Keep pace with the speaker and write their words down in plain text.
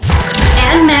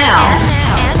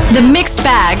The Mixed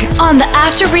Bag on the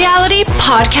After Reality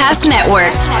Podcast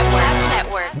Network.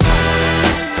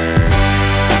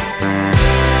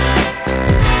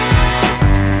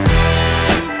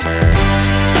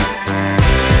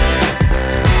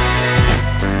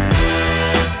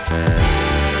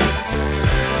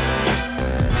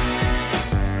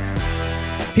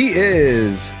 He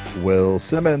is Will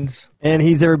Simmons. And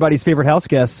he's everybody's favorite house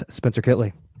guest, Spencer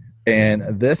Kitley. And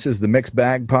this is the Mixed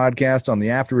Bag Podcast on the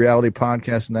After Reality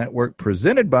Podcast Network,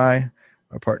 presented by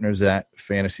our partners at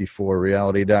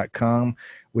fantasy4reality.com.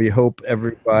 We hope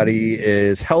everybody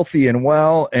is healthy and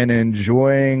well and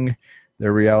enjoying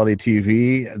their reality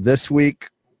TV. This week,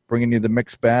 bringing you the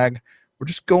Mixed Bag. We're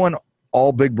just going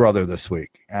all Big Brother this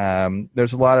week.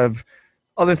 There's a lot of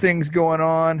other things going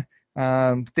on.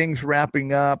 Things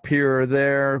wrapping up here or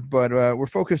there, but we're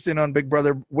focused in on Big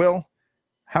Brother. Will,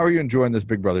 how are you enjoying this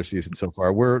Big Brother season so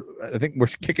far? I think we're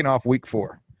kicking off week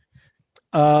 4.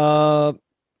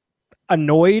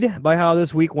 Annoyed by how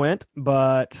this week went,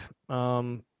 but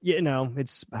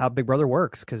it's how Big Brother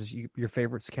works because your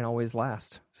favorites can't always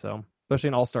last. So especially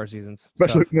in All-Star seasons,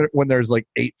 especially when there's like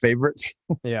 8 favorites.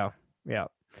 Yeah.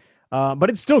 But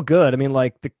it's still good. I mean,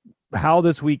 like how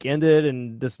this week ended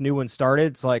and this new one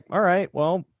started, it's like, all right,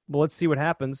 well, let's see what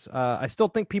happens. I still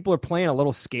think people are playing a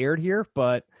little scared here,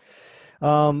 but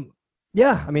I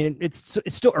mean, it's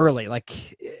still early.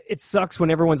 Like, it sucks when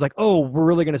everyone's like, oh, we're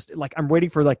really going to, I'm waiting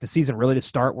for, the season really to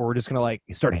start where we're just going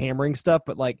to, start hammering stuff.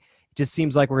 But, it just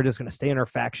seems like we're just going to stay in our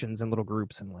factions and little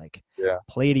groups and,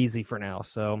 play it easy for now.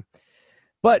 So,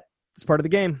 but it's part of the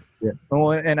game. Yeah.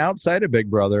 Well, and outside of Big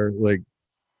Brother,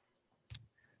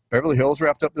 Beverly Hills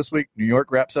wrapped up this week. New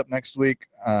York wraps up next week.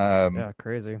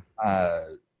 Crazy.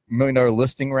 $1 Million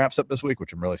Listing wraps up this week,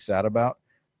 which I'm really sad about.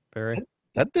 Very.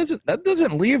 That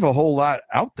doesn't leave a whole lot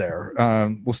out there.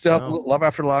 We'll still have Love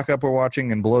After Lockup we're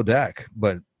watching and Below Deck,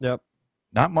 but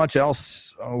not much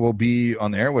else will be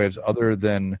on the airwaves other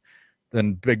than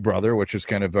Big Brother, which is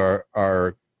kind of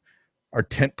our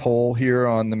tent pole here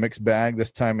on the Mixed Bag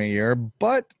this time of year.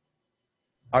 But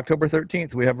October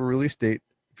 13th, we have a release date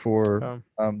for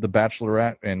The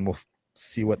Bachelorette, and we'll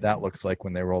see what that looks like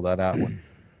when they roll that out.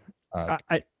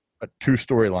 2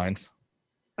 storylines.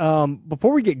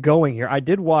 Before we get going here, I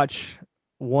did watch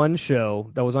one show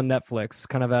that was on Netflix,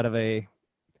 kind of out of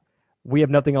we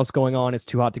have nothing else going on. It's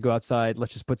too hot to go outside.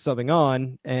 Let's just put something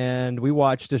on. And we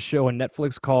watched a show on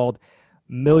Netflix called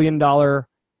 $1 Million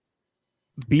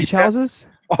Beach Houses.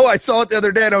 Oh, I saw it the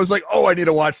other day and I was like, oh, I need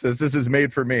to watch this. This is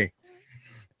made for me.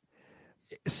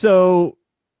 So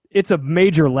it's a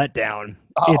major letdown.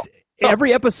 It's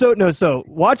every episode. No, so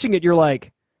watching it, you're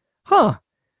like, huh,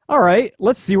 all right,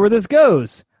 let's see where this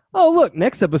goes. Oh, look,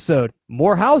 next episode,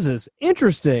 more houses.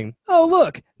 Interesting. Oh,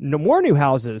 look, no more new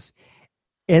houses.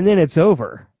 And then it's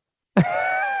over.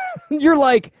 You're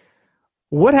like,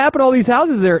 what happened to all these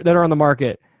houses there that are on the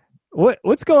market?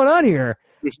 What's going on here?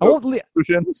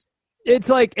 It's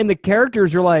like, and the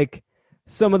characters are like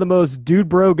some of the most dude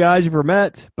bro guys you've ever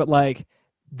met, but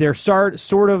they're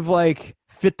sort of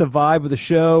fit the vibe of the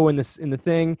show and this in the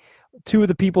thing. 2 of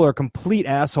the people are complete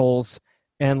assholes,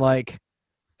 and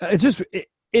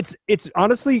it's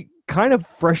honestly kind of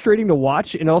frustrating to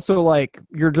watch, and also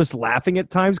you're just laughing at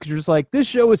times because you're just like, this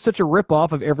show is such a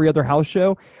ripoff of every other house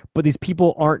show, but these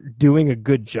people aren't doing a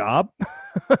good job.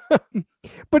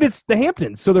 But it's the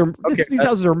Hamptons, so these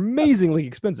houses are amazingly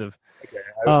expensive. Okay.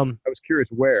 I was curious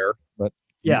where, but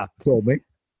you told me.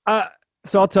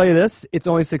 So I'll tell you this. It's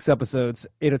only 6 episodes.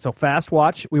 It's a fast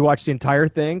watch. We watched the entire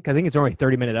thing. I think it's only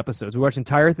 30-minute episodes. We watched the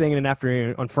entire thing in an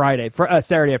afternoon on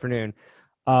Saturday afternoon.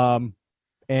 And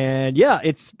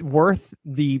it's worth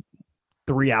the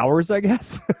 3 hours, I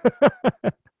guess.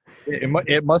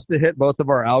 It must have hit both of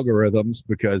our algorithms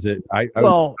because I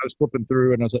was flipping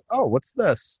through and I was like, oh, what's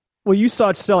this? Well, you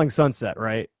saw Selling Sunset,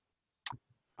 right?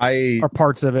 Or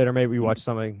parts of it, or maybe you watched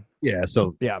something. Yeah.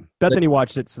 So Bethany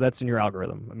watched it, so that's in your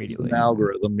algorithm immediately. An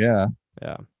algorithm,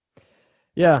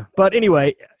 yeah. But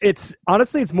anyway, it's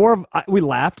more of we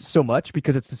laughed so much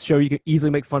because it's a show you can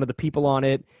easily make fun of the people on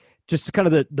it, just kind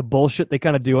of the bullshit they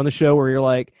kind of do on the show, where you're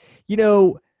like,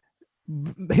 $1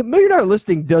 Million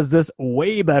Listing does this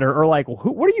way better, or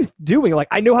what are you doing?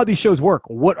 I know how these shows work.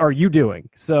 What are you doing?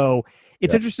 So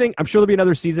it's interesting. I'm sure there'll be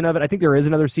another season of it. I think there is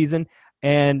another season,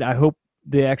 and I hope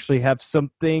they actually have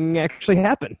something actually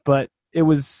happen. But it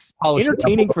was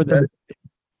entertaining for them.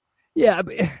 Yeah,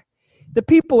 the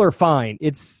people are fine.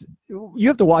 You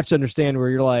have to watch to understand where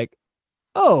you're like,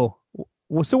 oh,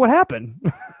 well, so what happened?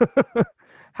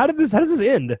 How does this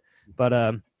end?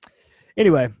 But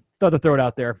anyway, thought to throw it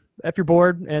out there. If you're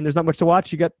bored and there's not much to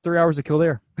watch, you got 3 hours to kill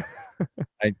there.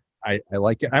 I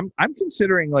like it. I'm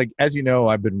considering, like, as you know,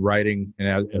 I've been writing, and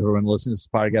as everyone listening to this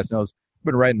podcast knows, I've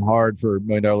been writing hard for $1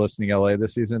 Million Listing LA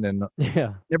this season, and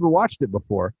never watched it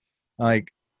before.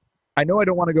 Like, I know I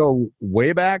don't want to go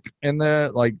way back in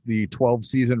the 12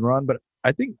 season run, but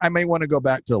I think I may want to go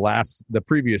back to the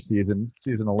previous season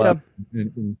 11,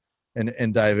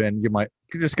 and dive in.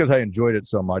 Just because I enjoyed it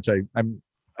so much.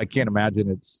 I can't imagine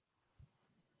it's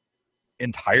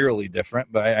entirely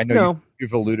different, but I know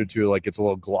you've alluded to, like, it's a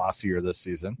little glossier this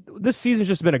season. This season's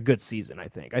just been a good season, I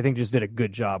think. I think just did a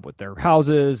good job with their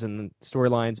houses and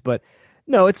storylines, but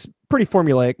no, it's pretty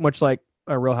formulaic, much like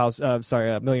a Real House.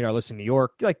 $1 Million Listing New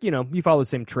York. Like, you follow the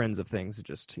same trends of things. It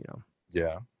just,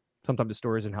 yeah. Sometimes the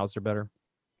stories in house are better.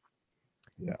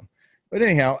 Yeah, but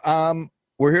anyhow,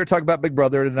 we're here to talk about Big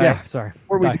Brother tonight. Yeah, sorry.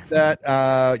 Before we do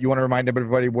that, you want to remind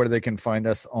everybody where they can find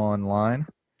us online?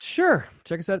 Sure.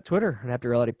 Check us out at Twitter at After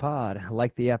Reality Pod.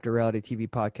 Like the After Reality TV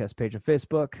podcast page on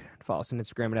Facebook. Follow us on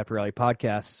Instagram at After Reality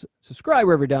Podcasts. Subscribe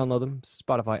wherever you download them.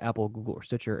 Spotify, Apple, Google, or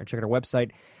Stitcher. And check out our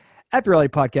website,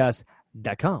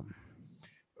 afterrealitypodcast.com.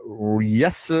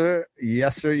 Yes, sir.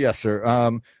 Yes, sir. Yes,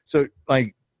 sir. So,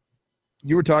 like,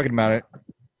 you were talking about it,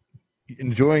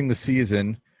 enjoying the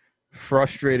season,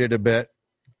 frustrated a bit.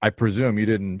 I presume you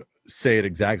didn't say it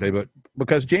exactly, but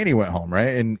because Janie went home,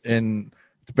 right? And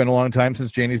it's been a long time since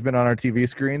Janie's been on our TV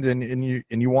screens, and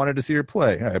you wanted to see her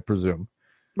play, I presume.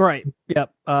 Right.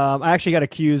 Yep. I actually got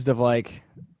accused of, like,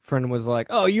 friend was like,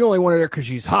 "Oh, you only wanted her because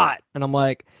she's hot," and I'm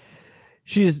like,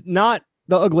 she's not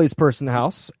the ugliest person in the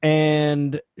house,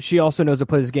 and she also knows how to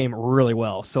play this game really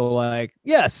well. So, like,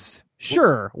 yes,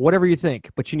 sure, whatever you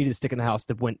think, but you need to stick in the house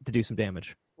to do some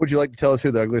damage. Would you like to tell us who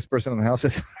the ugliest person in the house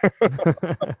is?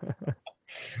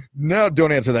 No,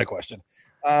 don't answer that question.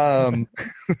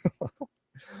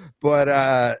 But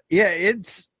yeah,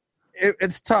 it's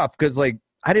tough because, like,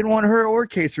 I didn't want her or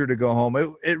Kaser to go home.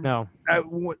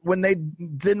 When they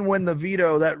didn't win the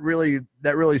veto, that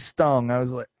really stung. I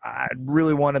was like, I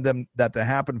really wanted that to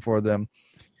happen for them,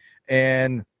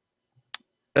 and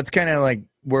that's kind of like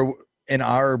where in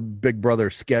our Big Brother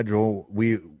schedule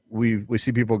we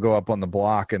see people go up on the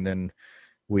block, and then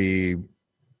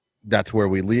that's where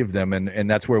we leave them, and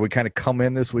that's where we kind of come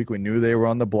in this week. We knew they were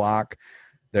on the block.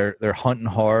 They're hunting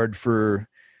hard for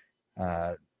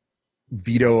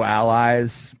veto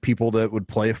allies, people that would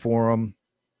play for them,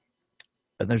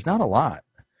 and there's not a lot.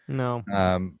 No.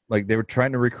 Like, they were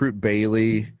trying to recruit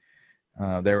Bailey.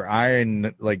 They were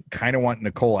eyeing, like, kind of want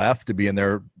Nicole F to be in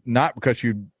there, not because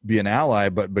she'd be an ally,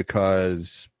 but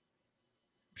because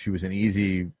she was an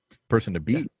easy person to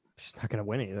beat. She's not going to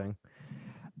win anything.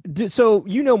 So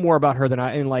you know more about her than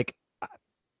I, and, like,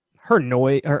 her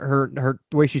the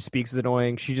way she speaks is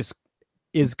annoying. She just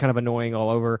is kind of annoying all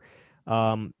over.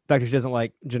 The fact that she doesn't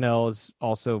like Janelle is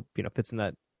also, fits in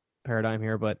that paradigm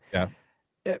here. But yeah,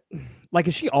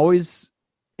 is she always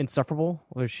insufferable,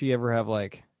 or does she ever have,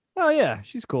 like, oh yeah,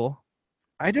 she's cool?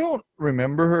 I don't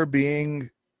remember her being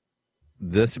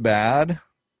this bad,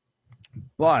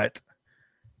 but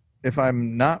if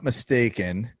I'm not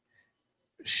mistaken,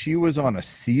 she was on a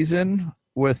season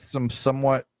with some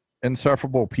somewhat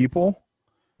insufferable people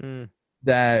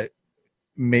that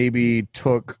maybe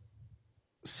took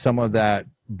some of that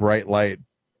bright light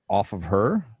off of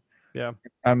her. Yeah,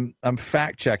 I'm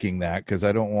fact checking that because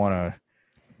I don't want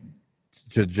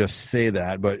to just say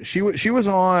that, but she was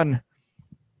on,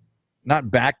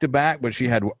 not back to back, but she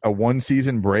had a 1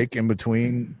 season break in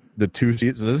between the 2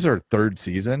 seasons. This is her 3rd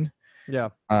season. Yeah.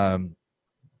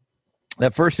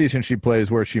 That first season she plays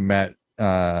where she met.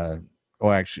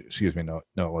 Actually, excuse me. No,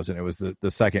 it wasn't. It was the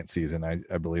 2nd season,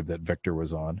 I believe, that Victor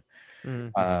was on.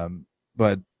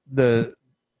 But the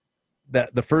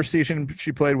first season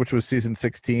she played, which was season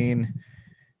 16,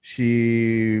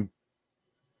 she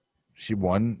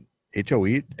won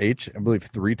HOH, I believe,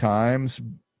 3 times,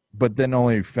 but then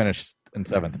only finished in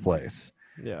 7th place.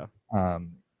 Yeah.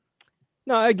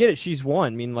 No, I get it. She's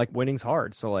won. I mean, like, winning's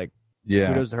hard. So, like, yeah,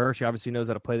 kudos to her. She obviously knows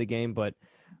how to play the game, but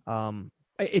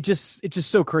it's just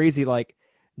so crazy. Like,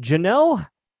 Janelle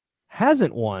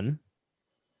hasn't won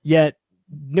yet.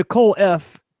 Nicole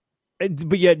F.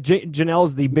 But yet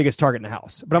Janelle's the biggest target in the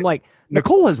house. But I'm like,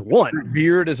 Nicole has won.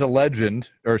 Revered as a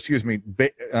legend, or excuse me,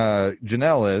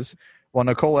 Janelle is. While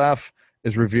Nicole F.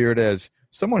 is revered as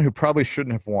someone who probably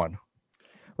shouldn't have won.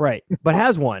 Right, but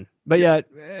has won. But yeah.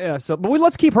 But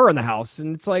let's keep her in the house.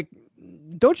 And it's like,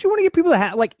 don't you want to get people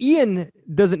that like Ian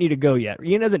doesn't need to go yet.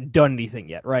 Ian hasn't done anything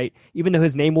yet, right? Even though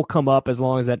his name will come up as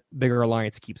long as that bigger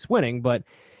alliance keeps winning. But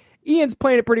Ian's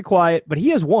playing it pretty quiet, but he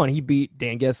has won. He beat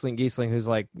Dan Gessling, who's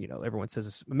like, everyone says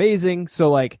is amazing.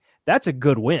 So, like, that's a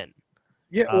good win.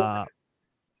 Yeah.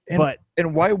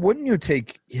 And why wouldn't you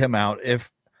take him out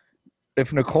if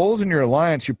Nicole's in your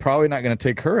alliance? You're probably not going to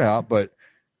take her out, but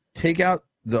take out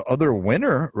the other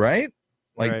winner, right?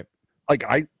 Like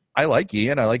I like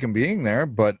Ian, I like him being there,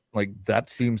 but like that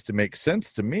seems to make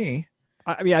sense to me.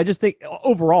 I mean, I just think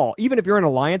overall, even if you're in an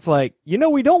alliance, like,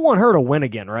 we don't want her to win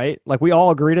again, right? Like, we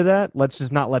all agree to that. Let's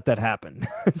just not let that happen.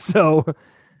 So,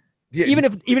 yeah,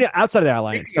 even outside of that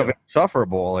alliance, of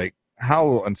insufferable, like,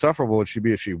 how insufferable would she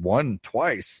be if she won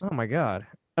twice? Oh my god!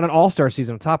 And an all-star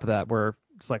season on top of that, where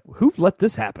it's like, who let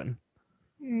this happen?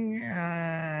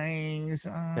 Yeah.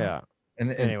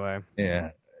 Anyway.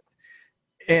 Yeah.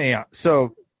 Anyhow,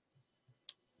 so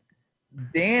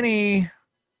Danny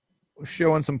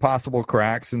showing some possible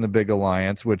cracks in the big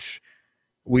alliance, which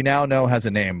we now know has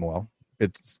a name. Well,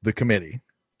 it's the committee.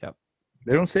 Yep.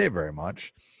 They don't say it very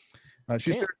much.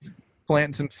 She starts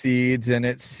planting some seeds, and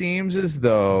it seems as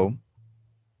though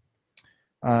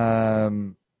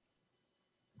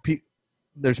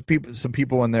there's some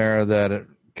people in there that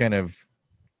kind of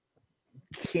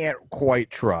can't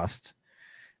quite trust,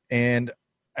 and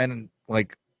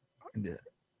like,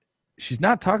 she's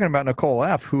not talking about Nicole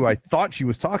F., who I thought she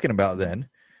was talking about then,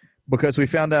 because we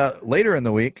found out later in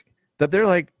the week that they're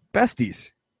like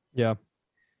besties. Yeah.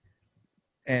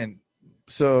 And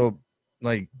so,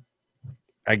 like,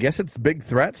 I guess it's big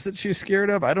threats that she's scared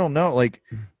of. I don't know. Like,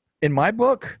 in my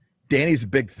book, Danny's a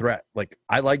big threat. Like,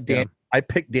 I like Dan. Yeah. I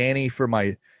picked Danny for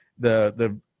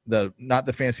the not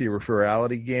the fantasy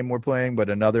referrality game we're playing, but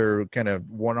another kind of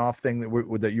one-off thing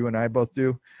that you and I both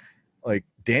do. Like,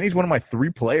 Danny's one of my 3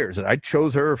 players, and I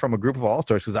chose her from a group of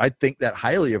all-stars because I think that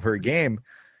highly of her game.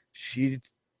 She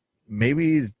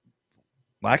maybe is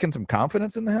lacking some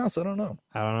confidence in the house. I don't know.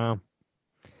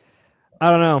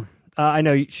 I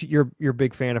know you're a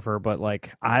big fan of her, but like,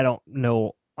 I don't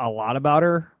know a lot about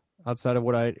her outside of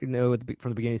what I know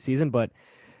from the beginning of the season. But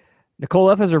Nicole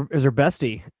F. is her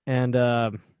bestie, and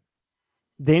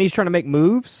Danny's trying to make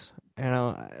moves,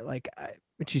 and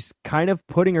she's kind of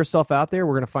putting herself out there.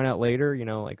 We're going to find out later,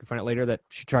 that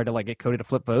she tried to like get Cody to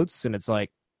flip votes, and it's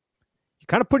like, you're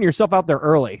kind of putting yourself out there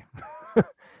early.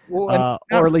 Well,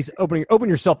 or at least open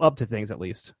yourself up to things at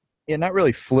least. Yeah, not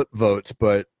really flip votes,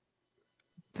 but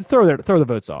to throw the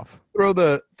votes off. Throw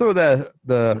the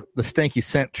stanky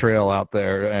scent trail out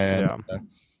there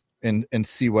and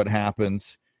see what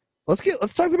happens.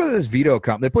 Let's talk about this veto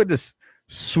comp. They played this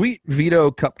sweet veto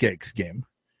cupcakes game.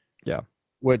 Yeah.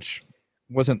 Which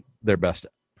wasn't their best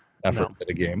effort at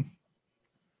a game.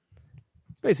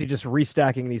 Basically just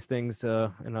restacking these things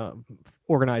in a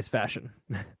organized fashion.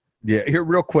 Yeah, here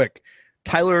real quick.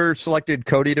 Tyler selected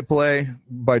Cody to play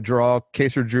by draw.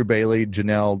 Kaser drew Bailey.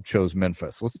 Janelle chose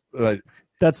Memphis.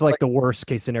 That's like the worst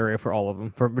case scenario for all of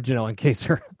them, for Janelle and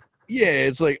Kaser. Yeah,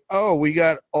 it's like, oh, we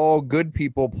got all good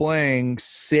people playing,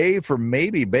 save for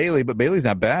maybe Bailey, but Bailey's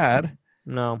not bad.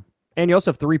 No. And you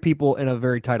also have 3 people in a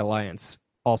very tight alliance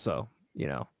also,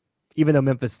 even though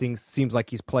Memphis seems like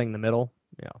he's playing the middle.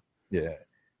 Yeah. Yeah.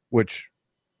 Which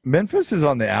Memphis is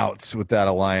on the outs with that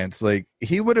alliance. Like,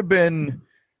 he would have been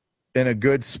in a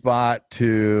good spot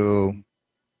to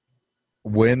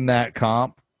win that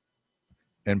comp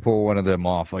and pull one of them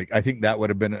off. Like, I think that would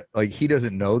have been, like, he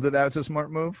doesn't know that that's a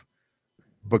smart move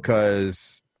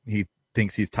because he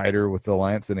thinks he's tighter with the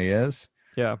alliance than he is.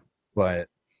 Yeah. But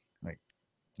like,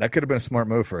 that could have been a smart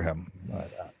move for him.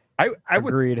 But, I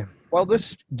agreed. Would, while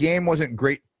this game wasn't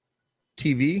great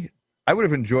TV, I would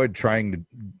have enjoyed trying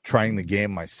the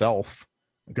game myself,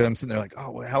 because I'm sitting there like,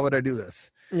 oh, how would I do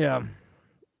this? Yeah.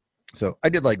 So I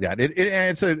did like that.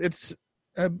 It's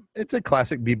a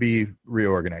classic BB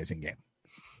reorganizing game.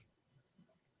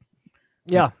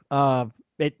 Yeah.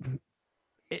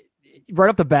 Right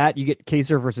off the bat, you get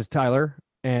Kaser versus Tyler,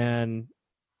 and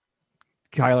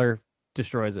Tyler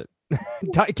destroys it.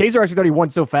 Kaser actually thought he won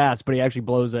so fast, but he actually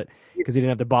blows it because he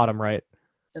didn't have the bottom right.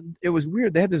 And it was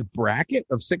weird. They had this bracket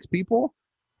of 6 people,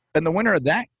 and the winner of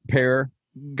that pair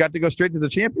got to go straight to the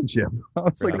championship. I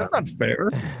was like, that's not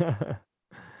fair.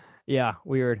 Yeah,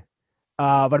 weird.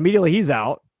 But immediately he's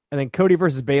out, and then Cody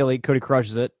versus Bailey. Cody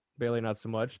crushes it. Bailey not so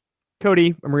much.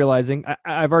 Cody, I'm realizing,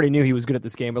 I've already knew he was good at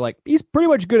this game, but like, he's pretty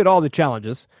much good at all the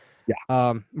challenges. Yeah.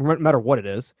 No matter what it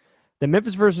is. Then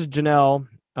Memphis versus Janelle.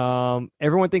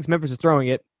 Everyone thinks Memphis is throwing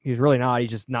it. He's really not.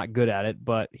 He's just not good at it,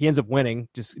 but he ends up winning.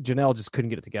 Janelle just couldn't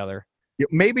get it together. Yeah,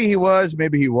 maybe he was,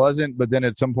 maybe he wasn't, but then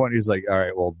at some point he's like, all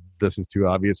right, well, this is too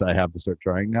obvious. I have to start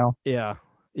trying now. Yeah.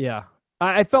 Yeah.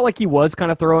 I felt like he was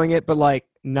kind of throwing it, but like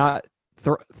not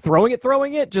throwing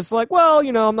it, just like, well,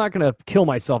 I'm not going to kill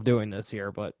myself doing this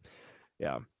here, but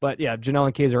yeah. But yeah, Janelle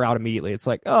and Kaser are out immediately. It's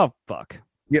like, oh, fuck.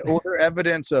 Yeah, or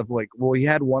evidence of like, well, he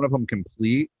had one of them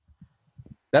complete,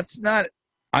 that's not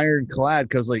ironclad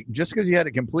because, like, just because you had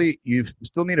it complete, you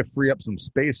still need to free up some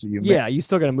space. So you you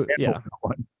still got to move.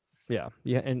 Yeah,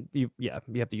 and you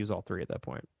have to use all three at that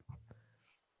point.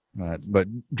 But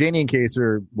Janie and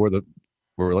Kaser were the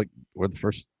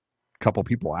first couple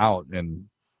people out, and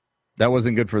that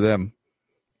wasn't good for them.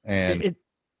 And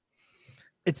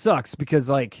it sucks because,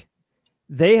 like,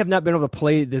 they have not been able to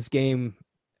play this game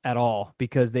at all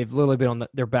because they've literally been on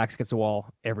their backs against the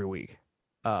wall every week.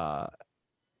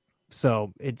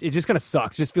 So it just kind of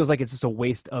sucks. It just feels like it's just a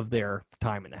waste of their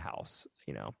time in the house,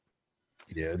 you know?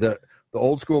 Yeah, the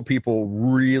old school people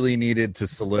really needed to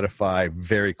solidify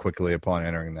very quickly upon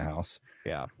entering the house.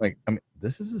 Yeah. Like, I mean,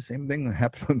 this is the same thing that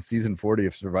happened on season 40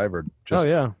 of Survivor.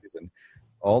 Season.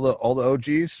 All the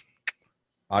OGs,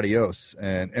 adios.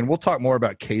 And we'll talk more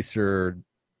about Kaser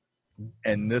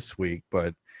and this week,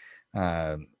 but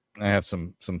I have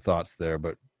some thoughts there.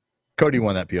 But Cody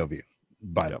won that POV.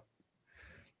 Bye. Yep.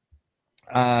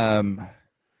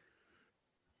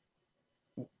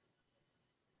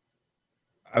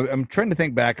 I'm trying to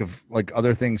think back of, like,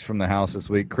 other things from the house this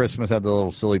week. Christmas had the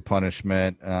little silly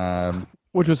punishment,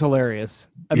 which was hilarious.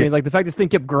 I mean, like, the fact this thing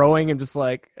kept growing and just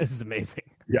like, this is amazing.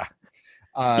 Yeah.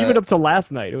 Even up to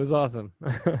last night, it was awesome.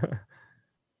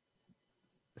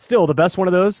 Still, the best one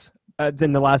of those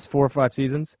in the last 4 or 5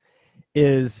 seasons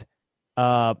is,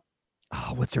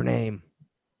 what's her name?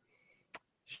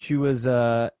 She was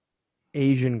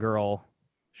Asian girl,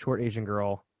 short Asian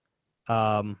girl.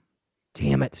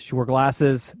 Damn it! She wore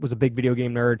glasses. Was a big video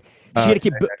game nerd. She had to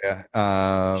keep.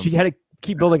 She had to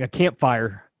keep building a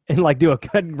campfire and, like, do a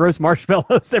cut and roast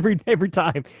marshmallows every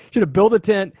time. She had to build a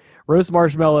tent, roast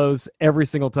marshmallows every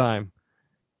single time.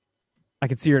 I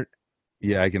could see her.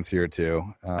 Yeah, I can see her too.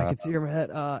 I can see her head.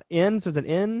 So was it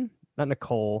N? Not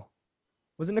Nicole.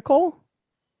 Was it Nicole?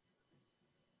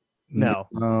 No.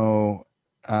 No.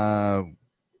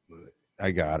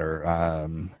 I got her.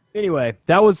 Anyway,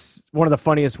 that was one of the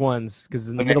funniest ones because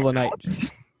in the middle of the night,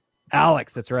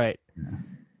 Alex, that's right.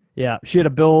 Yeah, she had to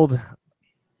build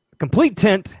a complete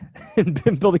tent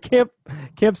and build a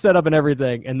camp setup and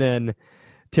everything, and then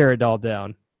tear it all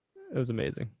down. It was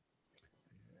amazing.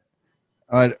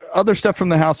 Other stuff from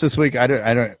the house this week, I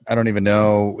don't even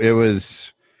know. It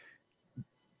was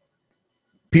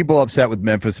people upset with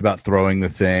Memphis about throwing the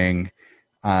thing.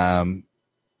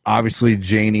 Obviously,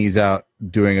 Janie's out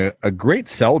doing a great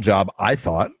sell job, I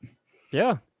thought.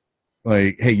 Yeah.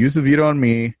 Like, hey, use the veto on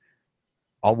me.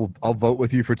 I'll vote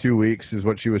with you for 2 weeks is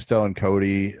what she was telling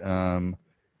Cody.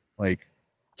 Like,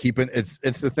 keeping it's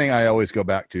the thing I always go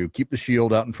back to. Keep the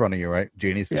shield out in front of you, right?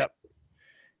 Janie's. Yep.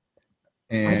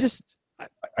 And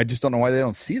I just don't know why they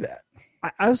don't see that.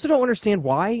 I also don't understand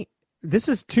why. This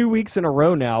is 2 weeks in a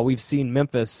row now. We've seen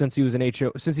Memphis since he was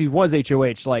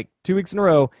HOH, like 2 weeks in a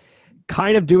row,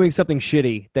 kind of doing something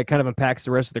shitty that kind of impacts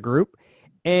the rest of the group,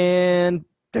 and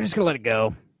they're just gonna let it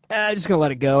go. Just gonna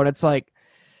let it go, and it's like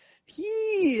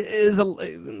he is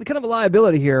kind of a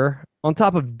liability here on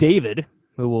top of David,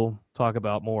 who we'll talk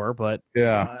about more. But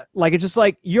yeah, like, it's just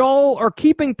like y'all are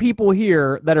keeping people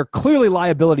here that are clearly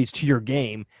liabilities to your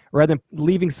game, rather than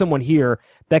leaving someone here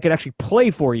that could actually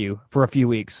play for you for a few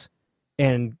weeks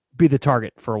and be the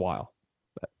target for a while.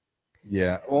 But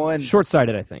yeah, well, and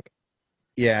short-sighted, I think.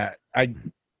 Yeah,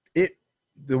 the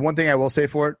one thing I will say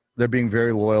for it, they're being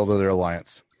very loyal to their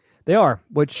alliance. They are,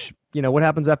 which, you know, what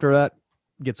happens after that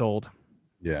gets old.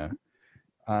 Yeah.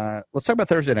 Let's talk about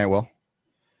Thursday night, Will.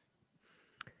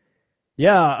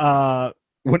 Yeah.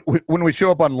 When we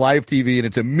show up on live TV and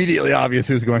it's immediately obvious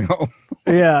who's going home.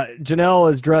 Yeah,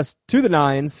 Janelle is dressed to the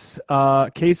nines.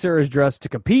 Kaser is dressed to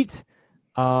compete.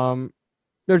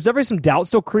 There's definitely some doubt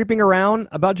still creeping around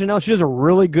about Janelle. She does a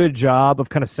really good job of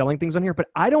kind of selling things on here, but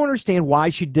I don't understand why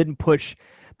she didn't push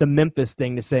the Memphis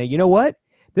thing to say, you know what?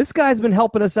 This guy's been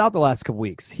helping us out the last couple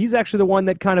weeks. He's actually the one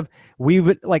that kind of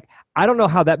I don't know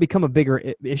how that become a bigger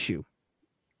issue.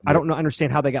 I don't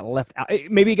understand how they got left out.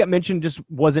 Maybe it got mentioned, just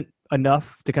wasn't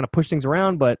enough to kind of push things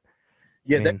around, but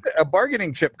yeah, I mean, a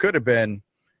bargaining chip could have been,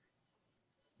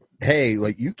 hey,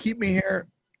 like, you keep me here,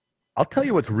 I'll tell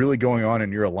you what's really going on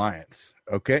in your alliance.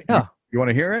 Okay. Yeah. You want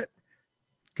to hear it?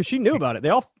 Because she knew about it. They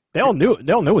all knew it.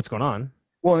 They all know what's going on.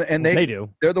 Well, and they do.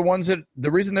 They're the ones that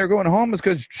the reason they're going home is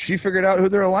because she figured out who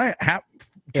their alliance,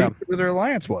 who their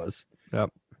alliance was. Yep.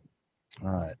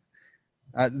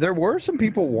 There were some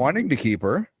people wanting to keep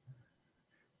her.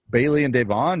 Bailey and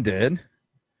Devon did,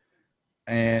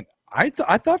 and I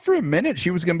thought for a minute she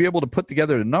was going to be able to put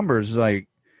together the numbers. Like,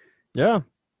 yeah,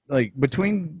 like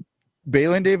between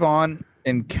Bailey and Devon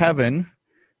and Kevin,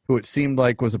 who it seemed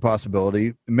like was a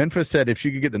possibility. Memphis said if she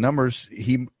could get the numbers,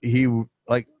 he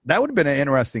like that would have been an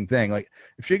interesting thing. Like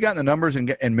if she had gotten the numbers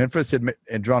and Memphis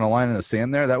had drawn a line in the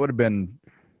sand there, that would have been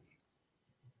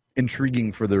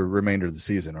intriguing for the remainder of the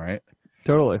season, right?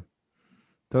 Totally.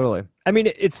 I mean,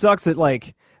 it sucks that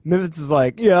like Memphis is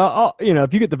like, yeah,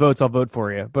 if you get the votes, I'll vote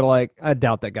for you. But like, I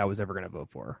doubt that guy was ever going to vote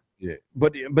for her. Yeah,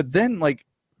 but then like,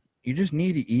 you just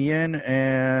need Ian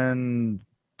and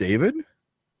David.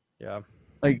 Yeah,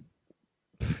 like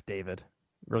David.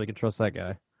 Really can trust that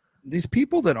guy. These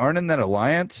people that aren't in that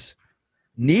alliance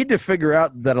need to figure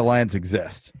out that alliance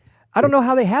exists. I don't know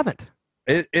how they haven't.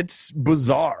 It's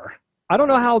bizarre. I don't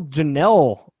know how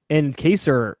Janelle and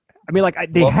Kaysar. I mean, like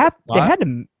they had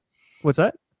to. What's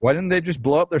that? Why didn't they just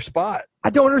blow up their spot?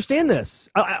 I don't understand this.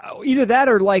 Either that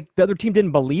or like the other team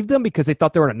didn't believe them because they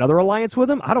thought they were in another alliance with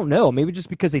them. I don't know. Maybe just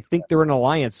because they think they're in an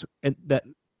alliance and that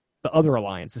the other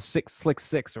alliance is Slick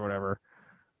Six or whatever.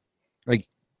 Like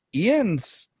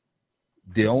Ian's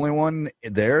the only one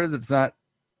there that's not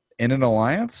in an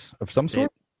alliance of some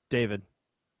sort. David.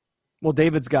 Well,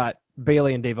 David's got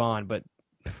Bailey and Davon, but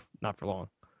not for long.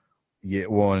 Yeah.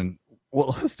 Well,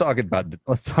 let's talk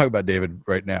about David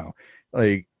right now.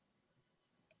 Like,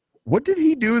 what did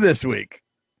he do this week?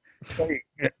 Like,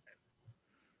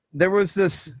 there was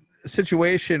this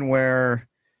situation where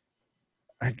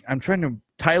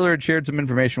Tyler had shared some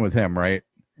information with him, right?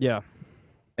 Yeah.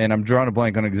 And I'm drawing a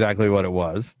blank on exactly what it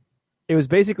was. It was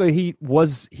basically he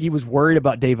was worried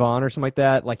about Davon or something like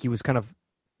that. Like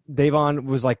Davon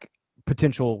was like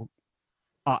potential,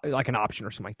 like an option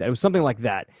or something like that. It was something like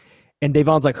that. And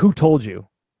Davon's like, who told you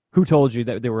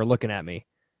that they were looking at me?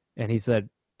 And he said,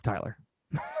 Tyler.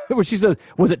 Which she says,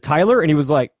 was it Tyler? And he was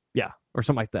like, yeah, or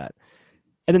something like that.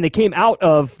 And then they came out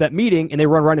of that meeting and they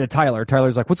run right into Tyler.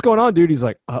 Tyler's like, what's going on, dude? He's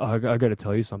like, I got to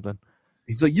tell you something.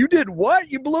 He's like, you did what?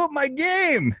 You blew up my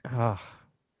game.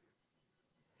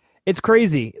 It's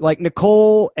crazy. Like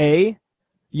Nicole A.,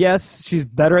 yes, she's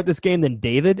better at this game than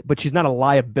David, but she's not a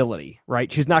liability,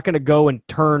 right? She's not going to go and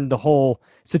turn the whole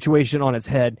situation on its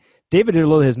head. David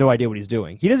literally has no idea what he's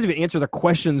doing. He doesn't even answer the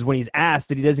questions when he's asked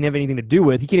that he doesn't have anything to do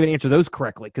with. He can't even answer those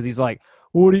correctly because he's like,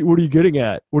 what are you getting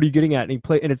at? What are you getting at? And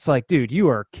it's like, dude, you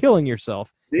are killing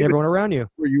yourself and everyone around you.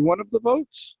 Were you one of the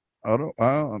votes?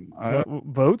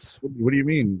 Votes? What do you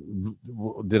mean?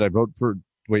 Did I vote for?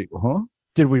 Wait, huh?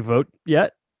 Did we vote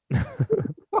yet?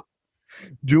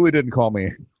 Julie didn't call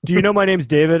me. Do you know my name's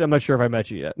David? I'm not sure if I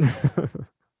met you yet.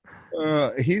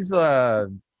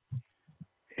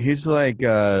 He's like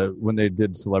when they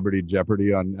did Celebrity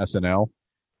Jeopardy on SNL.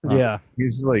 Yeah.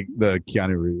 He's like the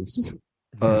Keanu Reeves.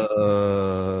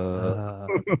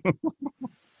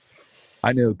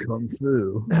 I know Kung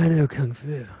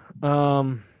Fu.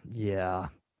 Yeah.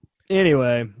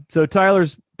 Anyway, so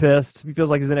Tyler's pissed. He feels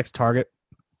like he's the next target.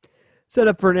 Set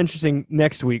up for an interesting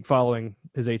next week following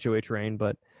his HOH reign,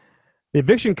 but the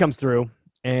eviction comes through,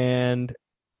 and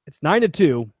it's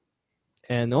 9-2,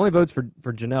 and the only votes for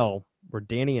Janelle were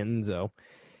Danny and Enzo.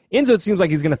 Enzo, it seems like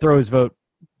he's going to throw his vote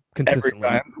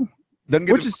consistently.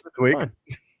 Which is fine.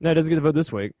 No, doesn't get the vote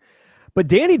this week. But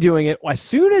Danny doing it, as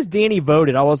soon as Danny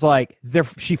voted, I was like,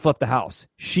 she flipped the house.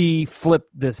 She flipped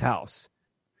this house.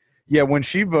 Yeah, when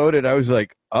she voted, I was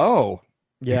like, oh,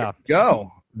 yeah, go.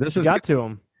 This is got to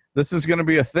him. This is going to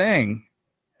be a thing.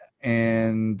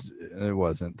 And it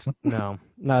wasn't. No,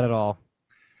 not at all.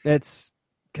 It's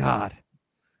God.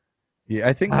 Yeah,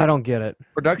 I think I don't get it.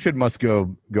 Production must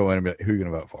go in and be like, who are you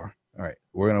going to vote for? All right,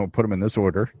 we're going to put them in this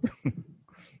order.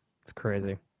 It's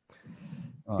crazy.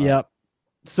 Yep.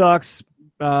 Sucks.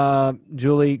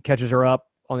 Julie catches her up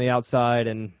on the outside,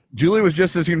 and Julie was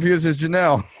just as confused as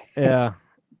Janelle.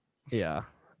 Yeah.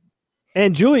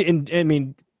 And Julie, and I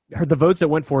mean, the votes that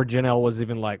went for Janelle was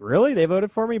even like, really? They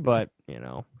voted for me? But,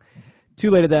 too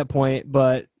late at that point.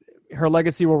 But her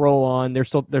legacy will roll on. They're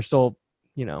still,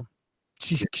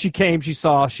 she came, she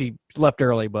saw, she left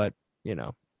early, but,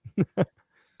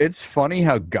 It's funny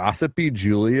how gossipy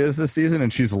Julie is this season,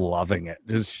 and she's loving it.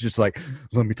 It's just like,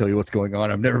 let me tell you what's going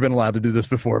on. I've never been allowed to do this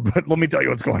before, but let me tell you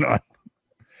what's going on.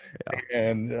 Yeah.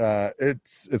 And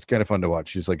it's kind of fun to watch.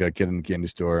 She's like a kid in the candy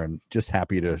store and just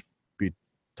happy to be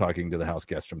talking to the house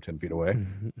guests from 10 feet away.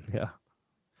 Yeah.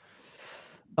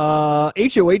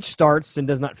 HOH starts and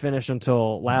does not finish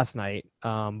until last night.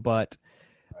 But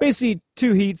basically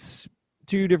 2 heats,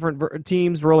 2 different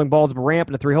teams rolling balls up a ramp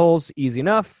into 3 holes. Easy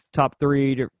enough. Top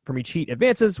 3 from each heat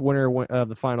advances. Winner of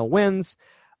the final wins.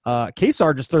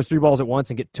 Kaysar just throws 3 balls at once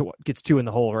and gets 2 in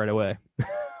the hole right away. It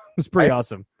was pretty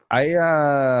awesome.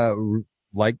 I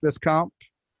like this comp.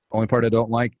 Only part I don't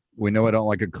like, we know I don't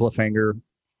like a cliffhanger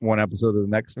one episode of the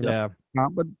next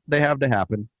comp, but they have to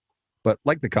happen. But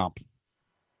like the comp.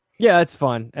 Yeah, it's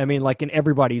fun. I mean, like, in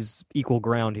everybody's equal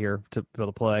ground here to be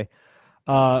able to play.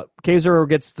 Kaiser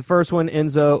gets the first one,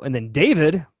 Enzo, and then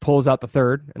David pulls out the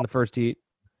third in the first heat.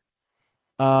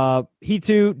 Heat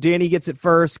 2, Danny gets it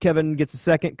first, Kevin gets the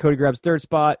second, Cody grabs third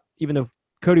spot, even though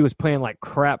Cody was playing like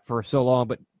crap for so long,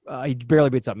 but he barely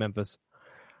beats out Memphis.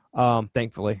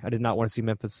 Thankfully, I did not want to see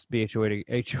Memphis be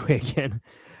HOA again.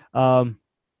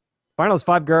 Finals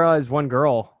 5 guys, 1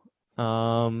 girl.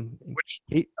 Which,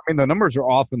 I mean, the numbers are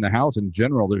off in the house in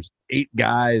general. There's 8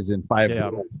 guys and 5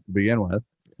 girls to begin with.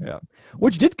 Yeah.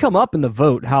 Which did come up in the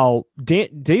vote, how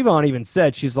Davon even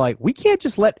said, she's like, we can't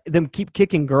just let them keep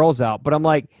kicking girls out. But I'm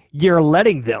like, you're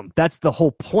letting them. That's the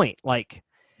whole point. Like,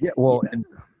 yeah, well,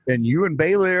 and you and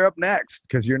Bailey are up next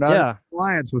because you're not in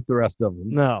alliance with the rest of them.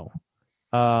 No.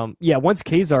 Once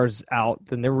Kazar's out,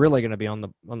 then they're really going to be on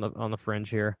the fringe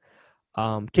here.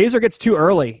 Kaiser gets too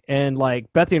early, and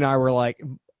like Bethany and I were like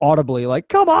audibly like,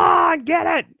 come on, get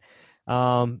it.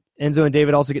 Enzo and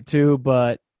David also get 2,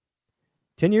 but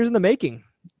 10 years in the making.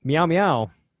 Meow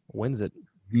Meow wins it.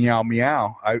 Meow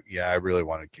Meow. I really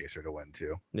wanted Kaiser to win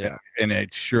too. Yeah. And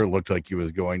it sure looked like he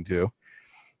was going to.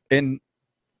 And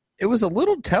it was a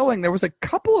little telling. There was a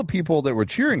couple of people that were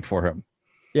cheering for him.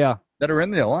 Yeah. That are in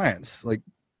the alliance.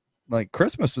 Like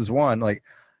Christmas is one. Like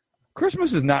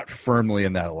Christmas is not firmly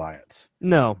in that alliance.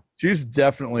 No. She's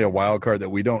definitely a wild card that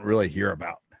we don't really hear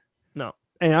about. No.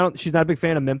 And she's not a big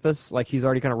fan of Memphis. Like, he's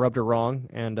already kind of rubbed her wrong.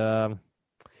 And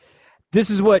this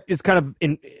is what is kind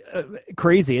of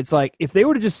crazy. It's like, if they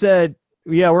would have just said,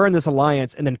 yeah, we're in this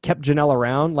alliance, and then kept Janelle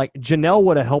around, like, Janelle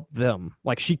would have helped them.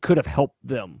 Like, she could have helped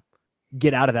them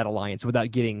get out of that alliance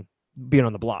without being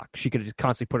on the block. She could have just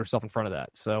constantly put herself in front of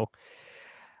that. So,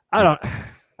 I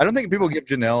don't think people give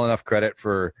Janelle enough credit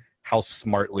for how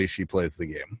smartly she plays the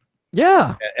game.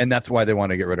 Yeah. And that's why they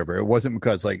want to get rid of her. It wasn't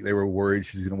because like they were worried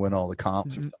she's going to win all the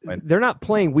comps. Or something. They're not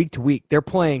playing week to week. They're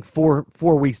playing four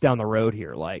weeks down the road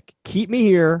here. Like, keep me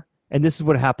here, and this is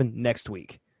what happened next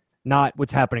week, not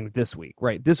what's happening this week,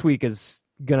 right? This week is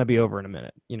going to be over in a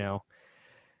minute, you know?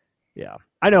 Yeah.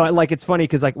 I know. Like, it's funny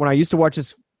because like when I used to watch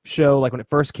this show, like when it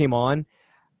first came on,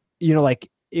 you know, like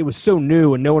it was so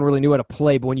new and no one really knew how to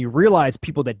play. But when you realize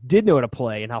people that did know how to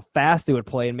play and how fast they would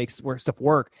play and make stuff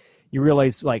work, you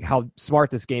realize like how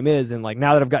smart this game is. And like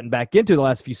now that I've gotten back into the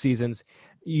last few seasons,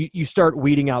 you start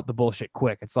weeding out the bullshit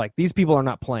quick. It's like these people are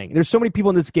not playing. There's so many people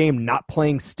in this game not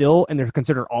playing still, and they're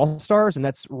considered all-stars, and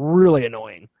that's really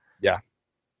annoying. Yeah.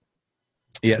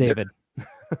 David.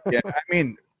 Yeah, I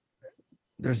mean,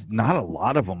 there's not a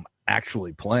lot of them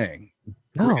actually playing.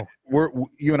 No.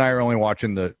 You and I are only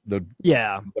watching the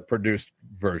produced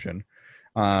version.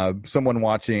 Someone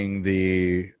watching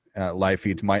the live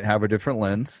feeds might have a different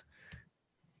lens.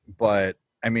 But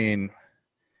I mean,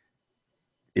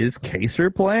 is Kaiser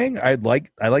playing? I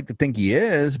like to think he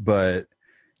is, but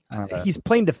he's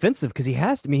playing defensive because he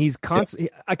has to. I mean, he's constantly.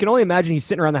 Yeah. I can only imagine he's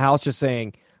sitting around the house just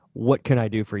saying, "What can I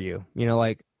do for you?" You know,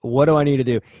 like, what do I need to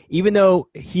do? Even though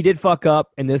he did fuck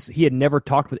up, and he had never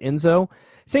talked with Enzo.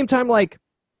 Same time, like,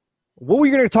 what were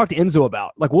you going to talk to Enzo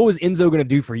about? Like, what was Enzo going to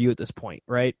do for you at this point?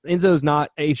 Right? Enzo's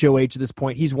not HOH at this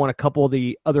point. He's won a couple of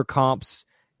the other comps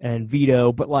and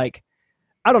veto, but like,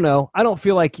 I don't know. I don't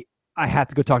feel like I have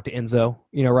to go talk to Enzo,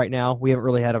 you know, right now. We haven't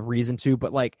really had a reason to,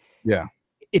 but like, yeah,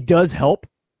 it does help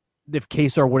if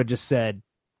Kazar would have just said,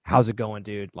 how's it going,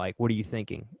 dude? Like, what are you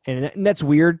thinking? And that's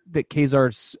weird that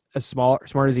Kazar's as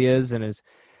smart as he is and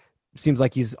seems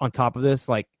like he's on top of this.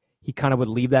 Like, he kind of would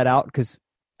leave that out because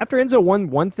after Enzo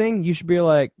won one thing, you should be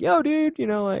like, yo, dude, you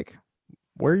know, like,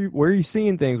 where are you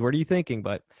seeing things? What are you thinking?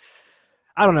 But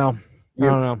I don't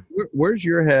know. Where's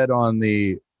your head on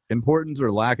the importance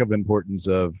or lack of importance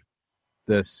of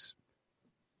this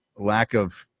lack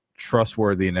of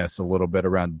trustworthiness a little bit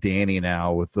around Danny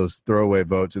now with those throwaway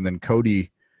votes, and then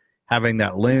Cody having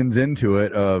that lens into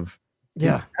it of,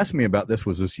 ask me about this.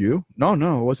 Was this you? No,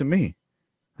 it wasn't me.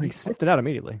 He sniffed it out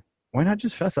immediately. Why not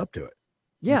just fess up to it?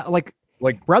 Yeah, like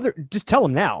rather just tell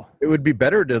him now. It would be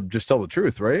better to just tell the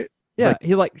truth, right? Yeah,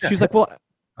 she's like, well,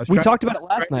 we talked about it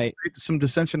last night. Some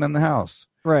dissension in the house.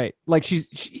 Right. Like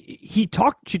she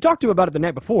talked to him about it the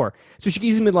night before. So she can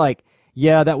easily be like,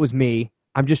 yeah, that was me.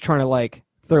 I'm just trying to like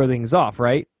throw things off,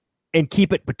 right? And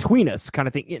keep it between us kind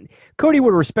of thing. And Cody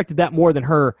would have respected that more than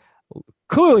her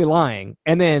clearly lying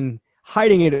and then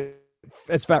hiding it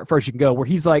as far as she can go, where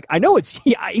he's like, I know it's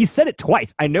he said it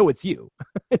twice. I know it's you.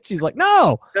 And she's like,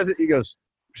 no. He goes,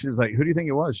 she's like, who do you think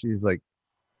it was? She's like,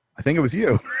 I think it was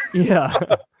you. Yeah.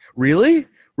 Really?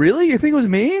 You think it was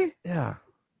me? Yeah.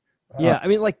 Yeah, I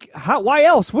mean, like, why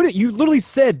else would it? You literally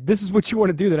said this is what you want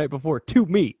to do the night before to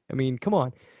me. I mean, come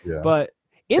on. Yeah. But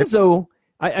Enzo,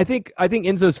 I think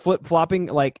Enzo's flip-flopping,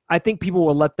 like, I think people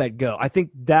will let that go. I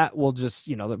think that will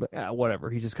just,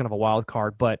 whatever. He's just kind of a wild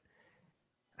card, but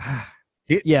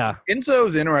yeah.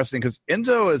 Enzo's interesting because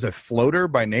Enzo is a floater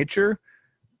by nature,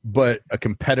 but a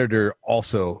competitor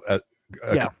also.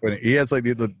 He has like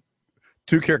the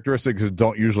two characteristics that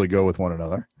don't usually go with one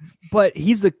another. But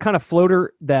he's the kind of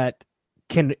floater that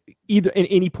can either at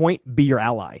any point be your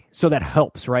ally, so that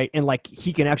helps, right? And like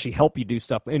he can actually help you do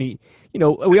stuff. And he,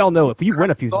 we all know if you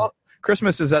win a few,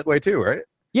 Christmas is that way too, right?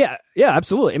 Yeah,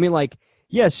 absolutely. I mean, like,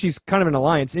 yes, she's kind of an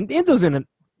alliance, and Enzo's in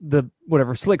the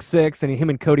whatever Slick Six, and him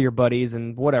and Cody are buddies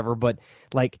and whatever. But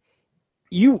like,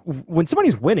 when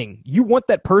somebody's winning, you want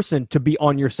that person to be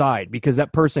on your side because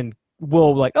that person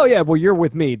will like, oh yeah, well you're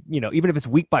with me, even if it's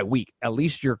week by week, at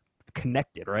least you're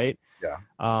connected, right?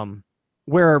 Yeah.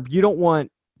 Where you don't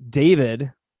want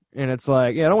David, and it's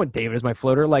like, yeah, I don't want David as my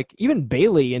floater. Like even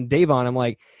Bailey and Davon, I'm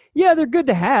like, yeah, they're good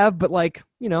to have, but like,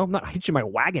 I'm not hitching my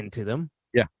wagon to them.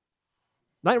 Yeah.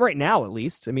 Not right now, at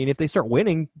least. I mean, if they start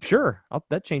winning, sure,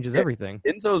 that changes everything.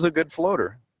 Enzo's a good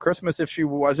floater. Christmas, if she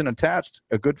wasn't attached,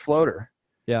 a good floater.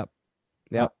 Yeah.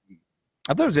 I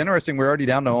thought it was interesting. We're already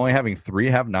down to only having 3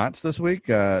 have-nots this week.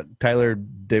 Tyler,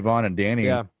 Davon, and Danny.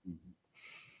 Yeah.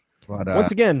 But,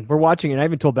 once again, we're watching, and I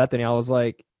even told Bethany, I was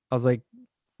like,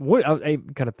 what? I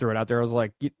kind of threw it out there. I was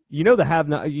like, the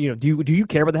have-not, do you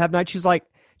care about the have-not? She's like,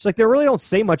 they really don't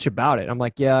say much about it. I'm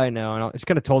like, yeah, I know. And I just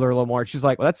kind of told her a little more. She's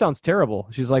like, well, that sounds terrible.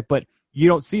 She's like, but you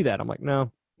don't see that. I'm like,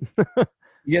 no.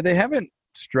 Yeah, they haven't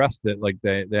stressed it like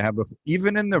they have before.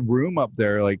 Even in the room up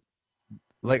there, like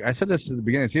I said this at the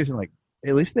beginning of the season, like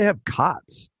at least they have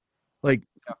cots. Like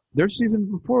their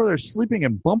season before, they're sleeping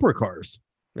in bumper cars.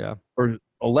 Yeah. Or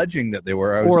alleging that they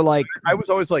were. I was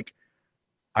always like,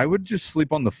 I would just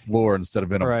sleep on the floor instead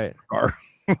of in a car.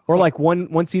 Or like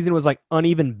one season was like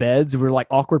uneven beds. We were like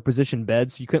awkward position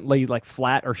beds. You couldn't lay like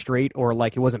flat or straight, or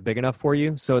like it wasn't big enough for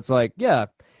you. So it's like, yeah,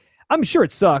 I'm sure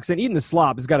it sucks. And eating the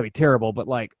slop has got to be terrible, but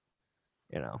like,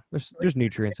 there's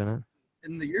nutrients in it.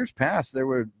 In the years past, they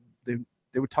would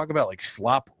talk about like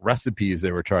slop recipes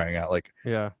they were trying out, like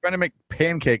trying to make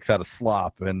pancakes out of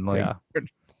slop and like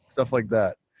stuff like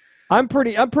that. I'm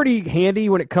pretty handy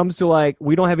when it comes to like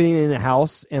we don't have anything in the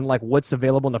house and like what's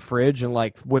available in the fridge and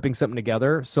like whipping something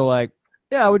together. So like,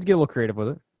 yeah, I would get a little creative with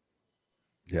it.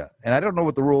 Yeah, and I don't know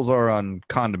what the rules are on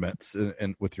condiments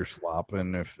and with your slop,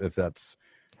 and if that's.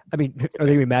 I mean, are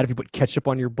they gonna be mad if you put ketchup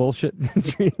on your bullshit?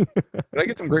 Can I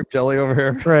get some grape jelly over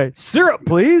here? Right, syrup,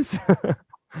 please.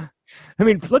 I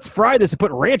mean, let's fry this and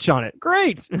put ranch on it.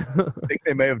 Great. I think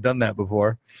they may have done that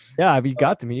before. Yeah, if you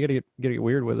got to me, you gotta get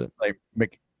weird with it. Like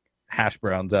make hash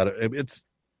browns out of it. It's.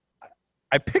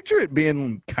 I picture it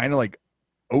being kind of like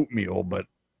oatmeal, but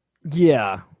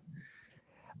yeah.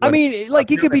 I mean,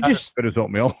 like it could be just as good as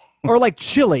oatmeal, or like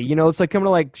chili. It's like coming to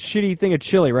like shitty thing of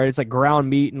chili, right? It's like ground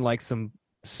meat and like some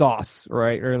sauce,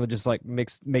 right? Or just like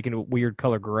making a weird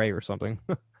color gray or something.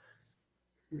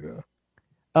 Yeah.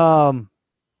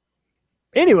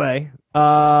 Anyway,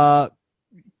 we're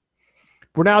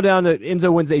now down to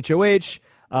Enzo wins HOH.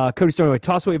 Cody starting with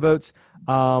toss away votes.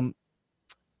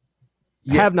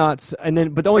 Have-nots, and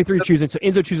then but the only 3 choosing. So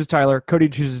Enzo chooses Tyler, Cody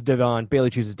chooses Devon, Bailey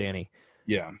chooses Danny.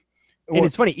 Yeah. And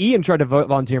it's funny, Ian tried to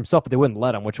volunteer himself, but they wouldn't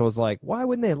let him, which I was like, why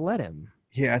wouldn't they let him?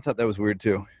 Yeah, I thought that was weird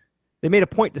too. They made a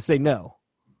point to say no.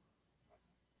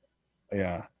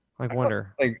 Yeah. I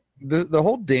wonder. Like the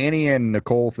whole Danny and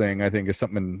Nicole thing, I think, is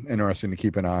something interesting to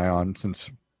keep an eye on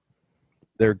since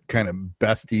they're kind of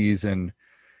besties and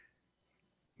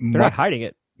they're not hiding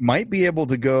it. Might be able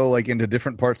to go like into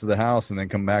different parts of the house and then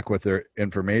come back with their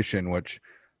information, which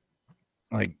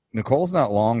like Nicole's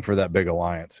not long for that big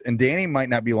alliance, and Danny might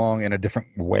not be long in a different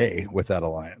way with that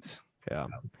alliance. Yeah.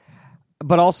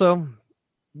 But also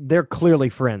they're clearly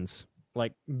friends,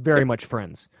 like very much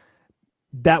friends.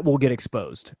 That will get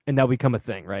exposed and that'll become a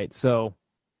thing, right? So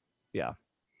yeah.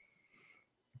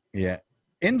 Yeah.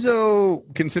 Enzo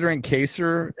considering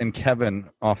Kaser and Kevin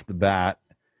off the bat,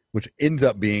 which ends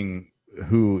up being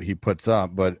who he puts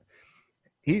up, but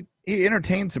he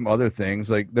entertains some other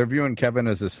things. Like they're viewing Kevin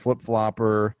as this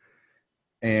flip-flopper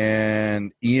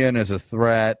and Ian as a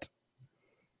threat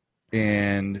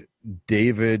and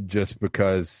David just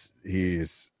because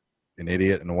he's an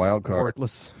idiot and a wild card.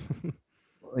 Worthless.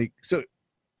 Like, so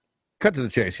cut to the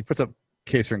chase. He puts up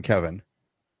Kaser and Kevin.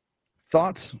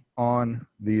 Thoughts on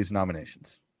these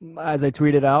nominations? As I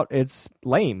tweeted out, it's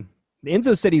lame.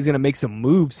 Enzo said he's going to make some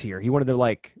moves here. He wanted to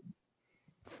like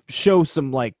show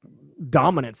some like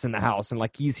dominance in the house and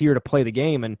like he's here to play the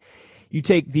game. And you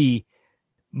take the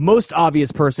most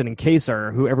obvious person in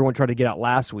Kaser, who everyone tried to get out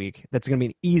last week, that's going to be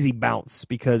an easy bounce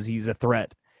because he's a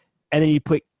threat. And then you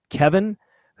put Kevin,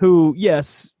 who,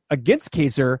 yes, against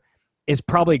Kaysar is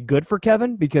probably good for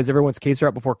Kevin because everyone's Kaysar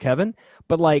out before Kevin,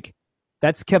 but like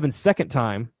that's Kevin's second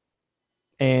time,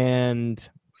 and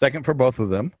second for both of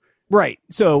them. Right.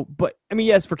 So, but I mean,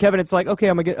 yes, for Kevin, it's like, okay,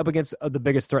 I'm going to get up against the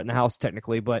biggest threat in the house,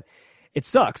 technically, but it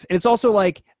sucks. And it's also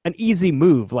like an easy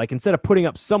move. Like, instead of putting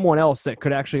up someone else that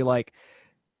could actually, like,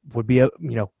 would be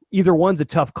either one's a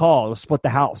tough call. It'll split the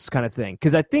house kind of thing.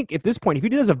 Because I think at this point, if he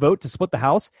does a vote to split the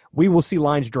house, we will see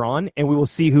lines drawn and we will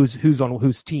see who's on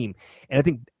whose team. And I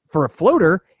think for a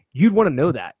floater, you'd want to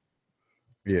know that.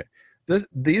 Yeah.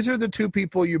 These are the two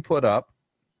people you put up.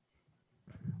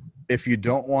 If you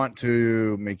don't want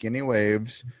to make any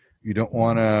waves, you don't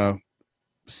want to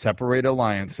separate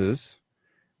alliances,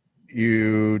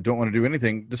 you don't want to do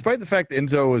anything, despite the fact that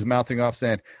Enzo was mouthing off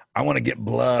saying, I want to get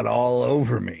blood all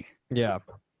over me. Yeah.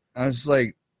 I was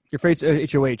like... Your fate's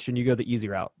HOH and you go the easy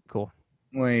route. Cool.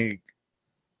 Like,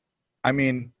 I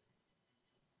mean,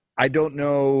 I don't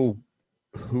know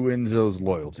who Enzo's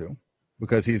loyal to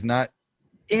because he's not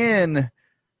in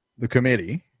the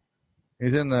committee.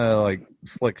 He's in the, like,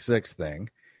 Slick Six thing.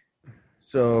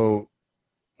 So,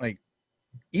 like,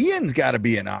 Ian's got to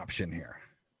be an option here.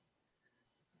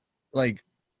 Like,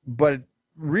 but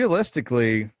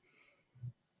realistically,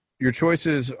 your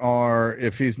choices are,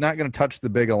 if he's not going to touch the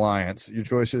big alliance, your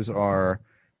choices are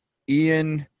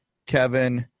Ian,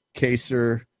 Kevin,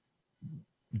 Kaysar,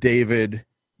 David,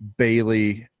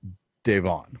 Bailey,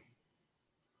 Davon.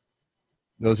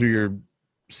 Those are your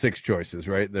 6 choices,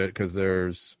 right? Because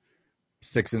there's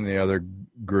 6 in the other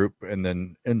group, and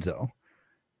then Enzo.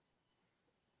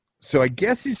 So I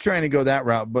guess he's trying to go that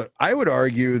route, but I would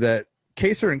argue that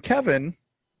Kaysar and Kevin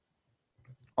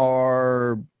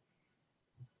are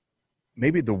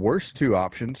maybe the worst 2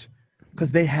 options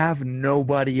because they have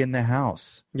nobody in the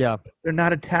house. Yeah. They're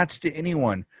not attached to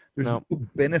anyone. There's no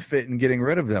benefit in getting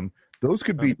rid of them. Those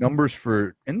could be numbers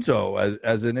for Enzo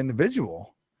as an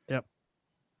individual.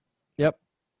 Yep.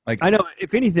 Like, I know,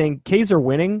 if anything, Kaysar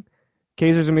winning,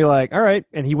 Kaysar's going to be like, all right,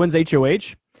 and he wins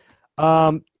HOH.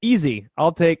 Easy.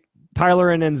 I'll take Tyler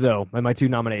and Enzo in my 2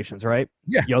 nominations, right?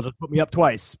 Yeah. Y'all just put me up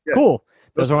twice. Yeah. Cool.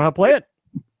 Doesn't want to play it?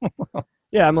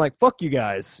 Yeah, I'm like, fuck you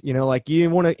guys. Like, you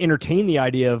didn't want to entertain the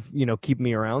idea of, keeping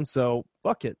me around, so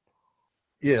fuck it.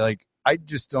 Yeah, like, I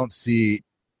just don't see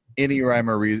any rhyme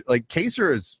or reason. Like,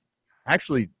 Kaysar is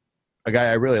actually a guy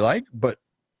I really like, but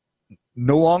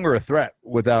no longer a threat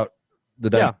without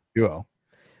the duo.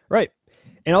 Right.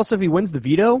 And also, if he wins the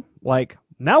veto, like,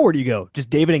 now where do you go? Just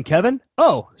David and Kevin?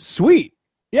 Oh, sweet.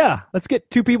 Yeah, let's get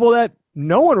 2 people that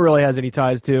no one really has any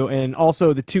ties to, and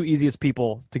also the 2 easiest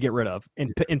people to get rid of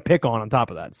and pick on top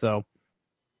of that. So,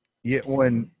 yeah,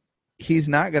 when he's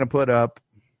not going to put up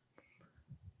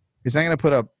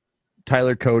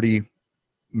Tyler, Cody,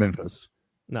 Memphis.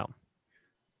 No.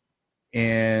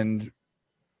 And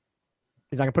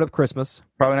he's not going to put up Christmas.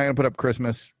 Probably not going to put up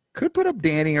Christmas. Could put up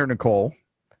Danny or Nicole.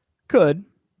 Could.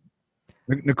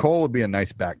 Nicole would be a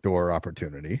nice backdoor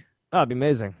opportunity. That'd be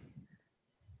amazing.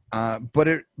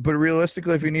 But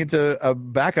realistically, if he needs a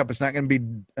backup, it's not going to be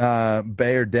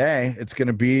Bay or Day. It's going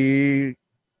to be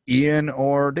Ian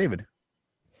or David.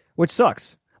 Which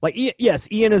sucks. Like, yes,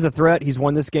 Ian is a threat. He's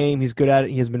won this game. He's good at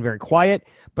it. He has been very quiet.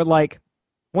 But, like,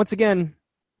 once again,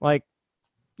 like,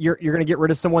 you're going to get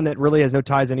rid of someone that really has no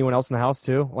ties to anyone else in the house,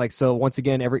 too. Like, so once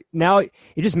again, now it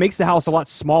just makes the house a lot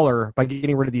smaller by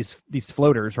getting rid of these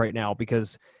floaters right now,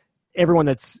 because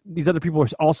these other people are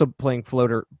also playing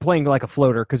like a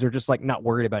floater because they're just, like, not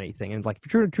worried about anything. And, like,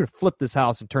 if you're trying to flip this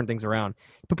house and turn things around,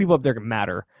 put people up there that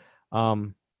matter.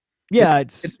 Yeah,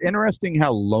 it's interesting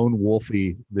how lone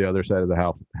wolfy the other side of the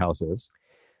house is.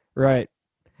 Right.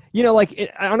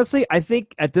 Honestly, I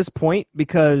think at this point,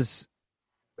 because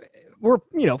we're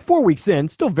 4 weeks in,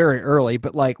 still very early,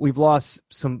 but, like, we've lost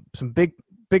some big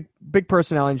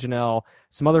personnel in Janelle,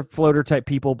 some other floater type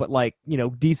people, but, like,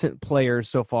 decent players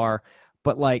so far.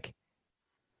 But, like,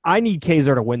 I need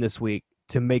Kaysar to win this week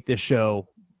to make this show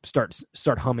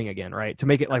start humming again, right? To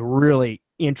make it, like, really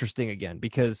interesting again,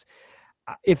 because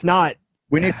if not,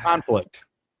 we need conflict.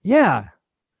 Yeah.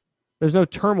 There's no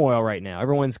turmoil right now.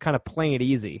 Everyone's kind of playing it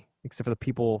easy, except for the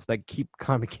people that keep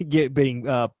kind of getting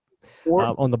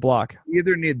on the block.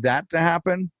 Either need that to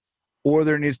happen, or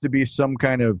there needs to be some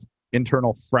kind of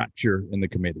internal fracture in the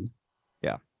committee.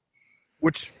 Yeah,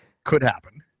 which could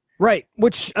happen. Right.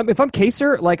 Which, if I'm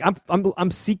Kaysar, like,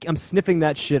 I'm sniffing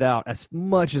that shit out as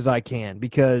much as I can,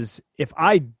 because if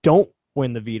I don't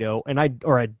win the veto and I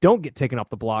don't get taken off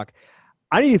the block,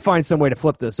 I need to find some way to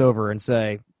flip this over and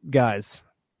say, guys,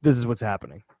 this is what's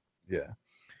happening. Yeah.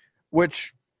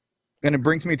 And it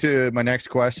brings me to my next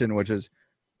question, which is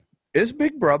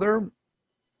Big Brother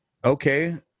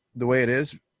okay the way it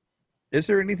is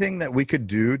there anything that we could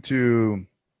do to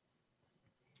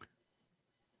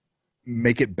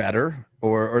make it better?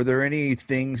 Or are there any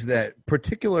things that,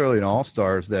 particularly in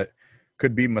All-Stars, that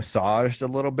could be massaged a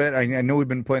little bit? I know we've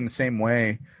been playing the same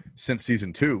way since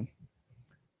season 2.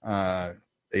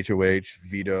 HOH,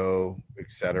 veto,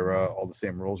 etc., all the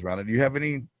same rules around it. Do you have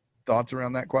any thoughts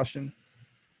around that question?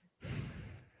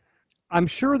 I'm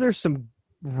sure there's some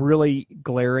really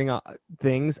glaring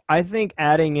things. I think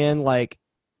adding in, like,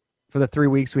 for the 3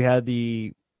 weeks we had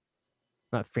the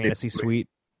not fantasy suite,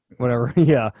 whatever.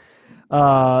 Yeah.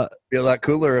 Be a lot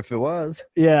cooler if it was.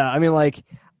 Yeah. I mean, like,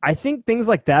 I think things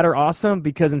like that are awesome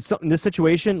because in this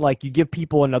situation, like, you give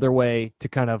people another way to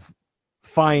kind of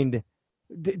find,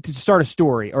 to start a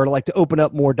story, or like to open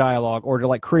up more dialogue, or to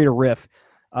like create a riff.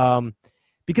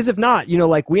 Because if not,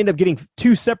 like, we end up getting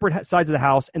two separate sides of the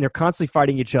house and they're constantly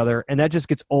fighting each other. And that just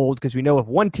gets old because we know if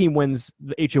one team wins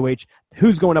the HOH,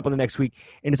 who's going up on the next week?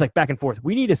 And it's like back and forth.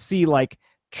 We need to see like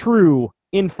true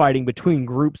infighting between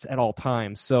groups at all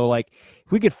times. So like,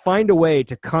 if we could find a way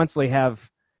to constantly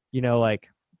have, like,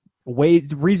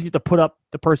 reason to put up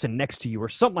the person next to you or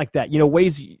something like that,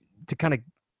 ways to kind of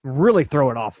really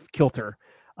throw it off kilter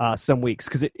some weeks,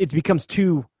 because it becomes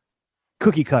too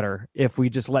cookie cutter if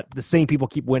we just let the same people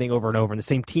keep winning over and over and the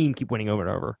same team keep winning over and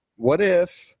over. What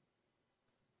if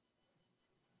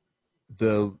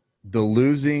the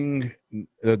losing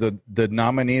the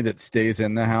nominee that stays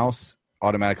in the house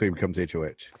automatically becomes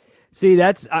HOH? See,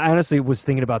 I honestly was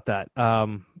thinking about that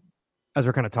as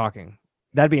we're kind of talking.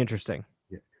 That'd be interesting.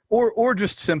 Yeah. Or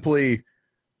just simply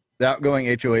the outgoing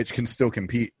HOH can still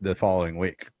compete the following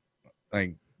week.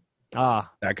 Like,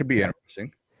 that could be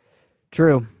interesting.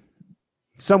 True.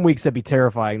 Some weeks that'd be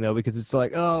terrifying though, because it's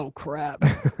like, oh crap.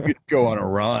 You could go on a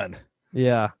run.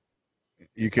 Yeah.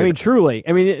 You could. I mean, truly.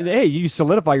 I mean, hey, you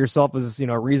solidify yourself as,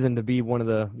 a reason to be one of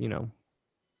the,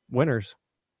 winners.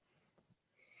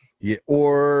 Yeah.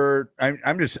 Or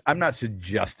I'm not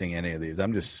suggesting any of these.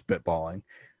 I'm just spitballing.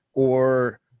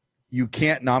 Or you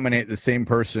can't nominate the same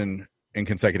person in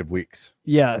consecutive weeks.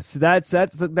 Yes, that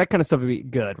kind of stuff would be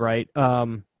good, right?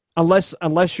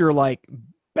 Unless you're like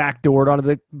backdoored onto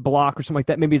the block or something like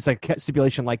that. Maybe it's like a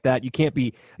stipulation like that. You can't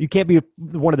be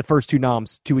one of the first two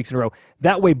noms 2 weeks in a row.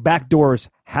 That way, backdoors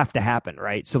have to happen,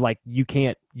 right? So like, you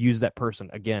can't use that person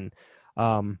again.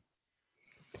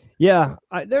 Yeah,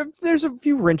 there's a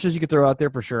few wrenches you could throw out there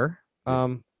for sure.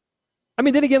 I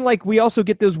mean, then again, like, we also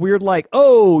get those weird, like,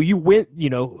 oh, you win,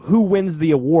 who wins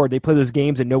the award? They play those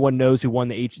games and no one knows who won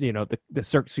the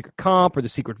secret comp or the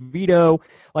secret veto.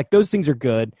 Like, those things are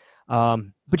good.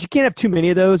 But you can't have too many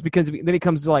of those, because then it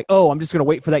comes to like, oh, I'm just going to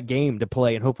wait for that game to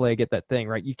play and hopefully I get that thing,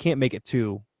 right? You can't make it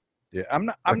too. Yeah, I'm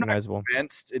not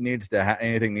convinced it needs to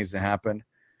anything needs to happen.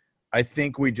 I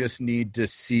think we just need to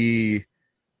see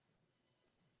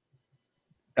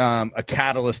a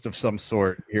catalyst of some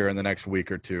sort here in the next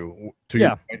week or two.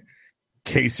 Your point,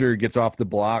 Kaser gets off the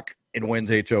block and wins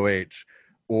HOH,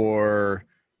 or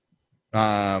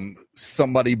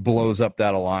somebody blows up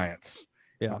that alliance.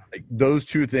 Yeah, like, those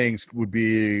two things would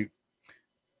be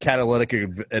catalytic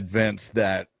events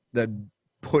that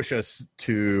push us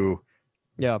to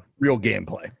real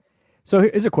gameplay. So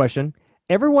here's a question.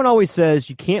 Everyone always says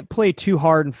you can't play too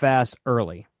hard and fast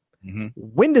early. Mm-hmm.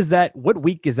 What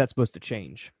week is that supposed to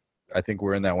change? I think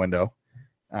we're in that window.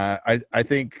 I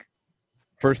think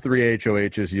first 3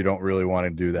 HOHs, you don't really want to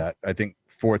do that. I think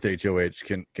fourth HOH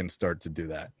can start to do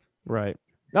that. Right.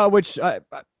 Which I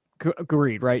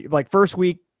agreed, right? Like, first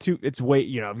week, it's way, if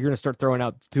you're going to start throwing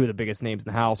out two of the biggest names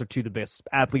in the house or two of the best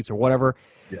athletes or whatever,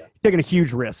 you're taking a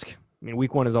huge risk. I mean,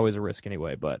 week 1 is always a risk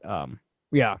anyway, but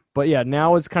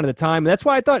now is kind of the time. That's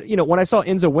why I thought, when I saw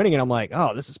Enzo winning it, I'm like,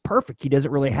 oh, this is perfect. He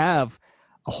doesn't really have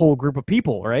a whole group of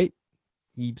people, right?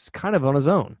 He's kind of on his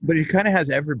own. But he kind of has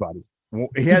everybody.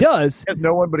 He does. He has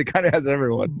no one, but he kind of has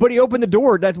everyone. But he opened the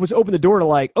door. That was open the door to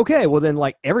like, okay, well then,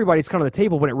 like, everybody's kind of on the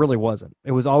table, but it really wasn't.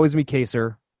 It was always me,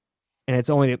 Kaser, and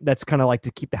that's kind of like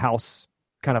to keep the house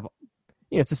kind of,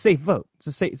 it's a safe vote.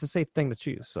 It's a safe thing to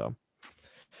choose. So,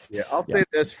 yeah, I'll say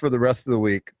this for the rest of the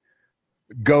week: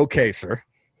 go Kaser.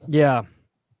 Yeah,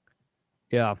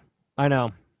 I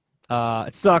know.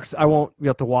 It sucks. I won't be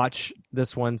able to watch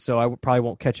this one, so I probably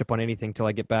won't catch up on anything till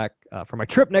I get back for my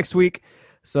trip next week.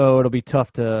 So it'll be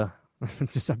tough to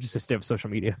just to stay off social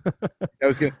media. I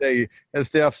was gonna say,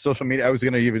 stay off social media. I was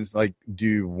gonna even like, do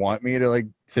you want me to like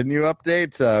send you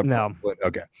updates? No.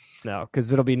 Okay. No,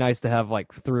 because it'll be nice to have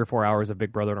like 3 or 4 hours of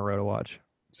Big Brother in a row to watch.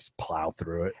 Just plow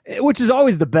through it, which is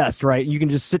always the best, right? You can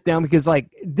just sit down, because like,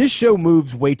 this show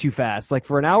moves way too fast. Like,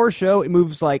 for an hour show, it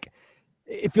moves like,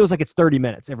 it feels like it's 30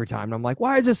 minutes every time. And I'm like,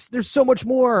 why is this? There's so much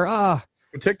more.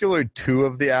 particularly 2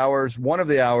 of the hours. 1 of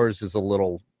the hours is a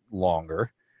little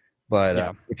longer,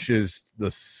 but which is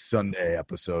the Sunday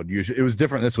episode. Usually, it was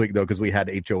different this week though because we had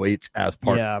HOH as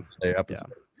part of the Sunday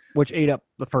episode, which ate up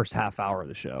the first half hour of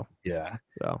the show. Yeah.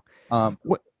 So, Go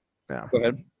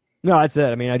ahead. No, that's it.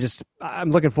 I mean,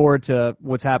 I'm looking forward to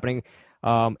what's happening.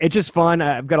 It's just fun.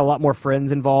 I've got a lot more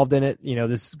friends involved in it. You know,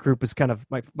 this group is kind of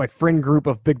my friend group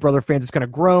of Big Brother fans has kind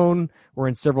of grown. We're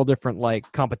in several different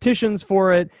competitions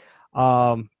for it.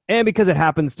 And because it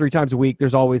happens 3 times a week,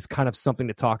 there's always kind of something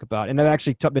to talk about. And I've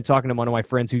actually been talking to one of my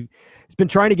friends who's been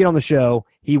trying to get on the show.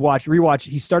 He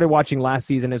he started watching last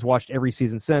season, has watched every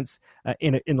season since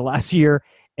in the last year.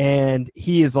 And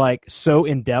he is so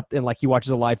in depth and he watches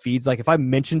the live feeds. If I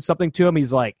mention something to him,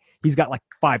 he's got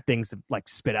 5 things to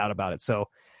spit out about it. So,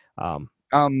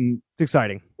 it's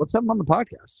exciting. Let's have him on the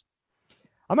podcast.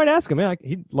 I might ask him. Yeah,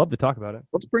 he'd love to talk about it.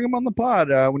 Let's bring him on the pod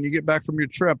when you get back from your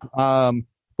trip.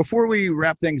 Before we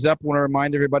wrap things up, I want to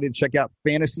remind everybody to check out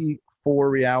Fantasy 4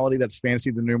 Reality. That's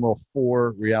fantasy, the numeral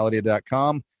 4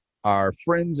 reality.com. Our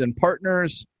friends and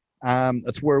partners.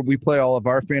 That's where we play all of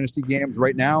our fantasy games.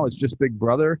 Right now, it's just Big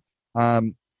Brother.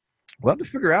 We'll have to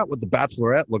figure out what the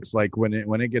Bachelorette looks like when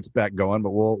it gets back going, but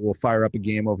we'll fire up a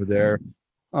game over there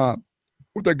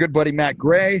with our good buddy Matt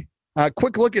Gray.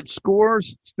 Quick look at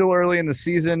scores. Still early in the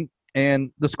season,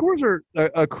 and the scores are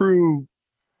accrue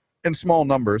in small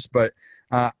numbers, but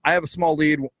I have a small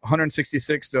lead,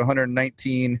 166 to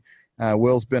 119.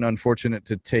 Will's been unfortunate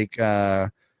to take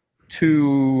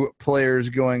 2 players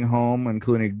going home,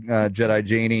 including Jedi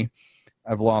Janie.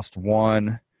 I've lost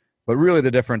 1. But really the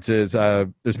difference is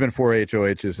there's been 4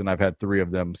 HOHs, and I've had 3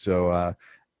 of them. So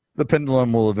the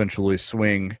pendulum will eventually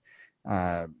swing.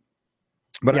 We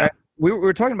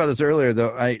were talking about this earlier,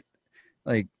 though.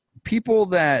 People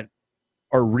that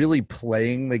are really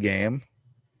playing the game,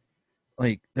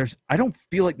 I don't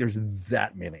feel like there's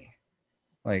that many.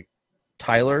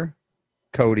 Tyler,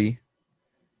 Cody,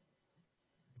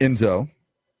 Enzo,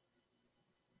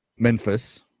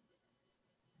 Memphis,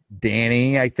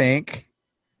 Danny, I think.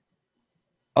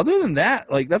 Other than that,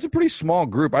 that's a pretty small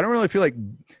group. I don't really feel like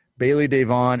Bailey,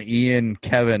 Davon, Ian,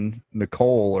 Kevin,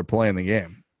 Nicole are playing the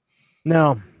game.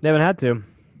 No, they haven't had to.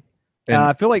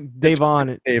 I feel like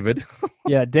Davon. David.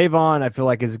 Yeah, Davon, I feel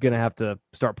like is going to have to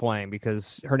start playing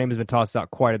because her name has been tossed out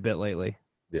quite a bit lately.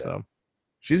 Yeah. So.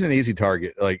 She's an easy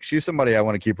target. She's somebody I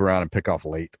want to keep around and pick off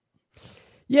late.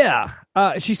 Yeah.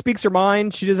 She speaks her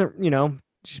mind. She doesn't,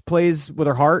 she plays with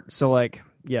her heart. So, keep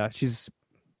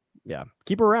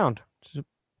her around.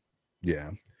 Yeah.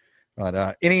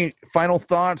 But any final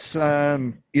thoughts,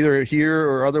 either here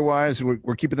or otherwise?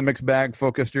 We're keeping the mixed bag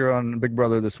focused here on Big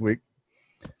Brother this week.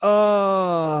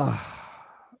 No,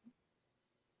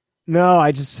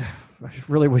 I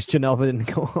really wish Janelva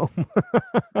didn't go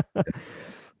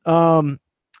home.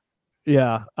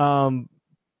 Yeah,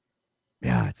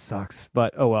 it sucks,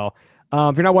 but oh well.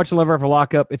 If you're not watching Love After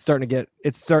Lockup, I think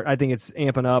it's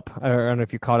amping up. I don't know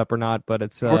if you caught up or not, but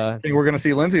it's. I think we're going to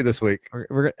see Lindsay this week.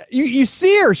 You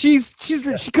see her? She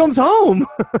comes home.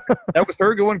 That was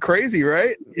her going crazy,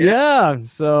 right? Yeah.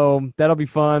 So that'll be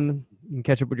fun. You can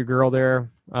catch up with your girl there.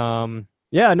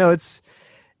 It's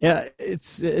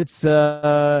there's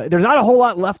not a whole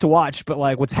lot left to watch, but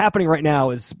what's happening right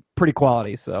now is pretty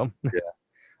quality. So yeah,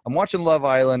 I'm watching Love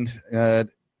Island.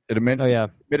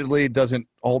 Admittedly doesn't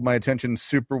hold my attention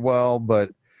super well, but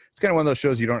it's kind of one of those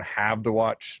shows you don't have to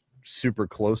watch super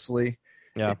closely.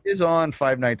 Yeah, it is on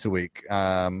 5 nights a week.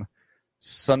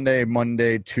 Sunday,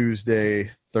 Monday, Tuesday,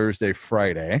 Thursday,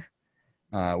 Friday,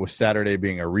 with Saturday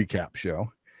being a recap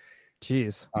show.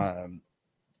 Jeez. I'm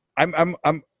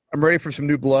ready for some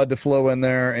new blood to flow in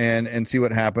there and see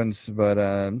what happens. But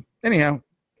anyhow,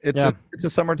 it's a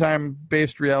summertime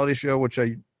based reality show, which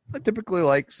I typically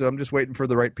like. So I'm just waiting for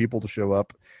the right people to show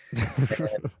up.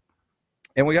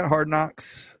 And we got Hard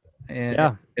Knocks,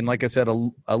 and like I said,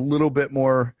 a little bit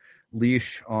more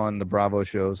leash on the Bravo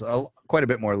shows. Quite a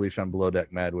bit more leash on Below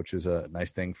Deck Med, which is a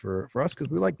nice thing for us because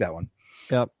we like that one.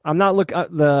 Yeah, I'm not looking.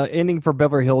 The ending for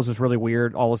Beverly Hills was really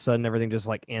weird. All of a sudden, everything just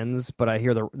ends. But I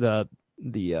hear the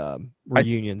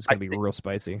reunion's gonna be real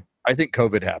spicy. I think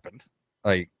COVID happened.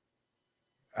 I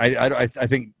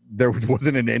think there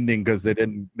wasn't an ending because they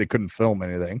couldn't film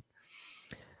anything.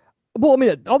 Well, I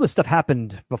mean, all this stuff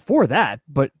happened before that,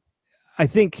 but I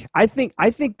think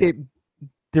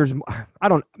there's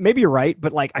maybe you're right,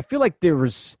 but I feel like there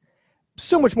was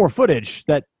so much more footage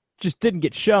that just didn't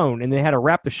get shown, and they had to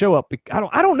wrap the show up. I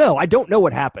don't know. I don't know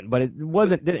what happened, but it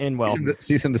didn't end well.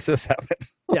 Cease and desist happened.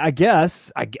 Yeah, I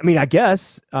guess. I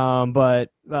guess. But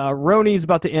Roni's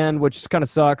about to end, which kind of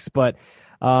sucks. But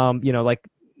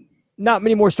not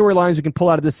many more storylines we can pull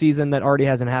out of this season that already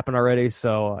hasn't happened already.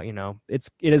 So it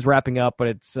is wrapping up, but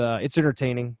it's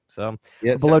entertaining. So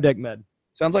yeah, Below Deck Med.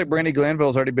 Sounds like Brandi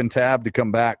Glanville's already been tabbed to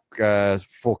come back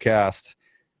full cast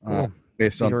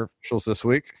based on socials this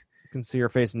week. You can see her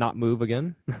face not move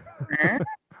again.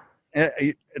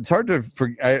 It's hard to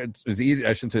forget. It's easy.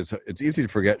 I shouldn't say it's easy to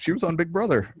forget. She was on Big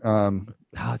Brother. Oh,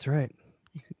 that's right.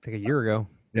 Like a year ago.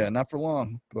 Yeah, not for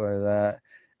long. But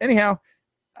anyhow,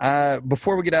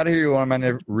 before we get out of here, you want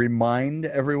to remind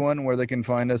everyone where they can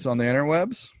find us on the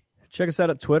interwebs? Check us out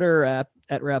at Twitter at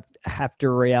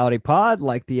After Reality Pod,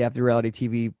 like the After Reality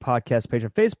TV podcast page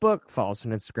on Facebook. Follow us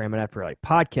on Instagram at After Reality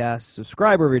Podcast.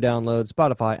 Subscribe wherever you download,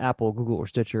 Spotify, Apple, Google, or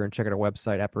Stitcher, and check out our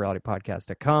website,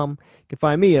 afterrealitypodcast.com. You can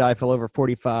find me at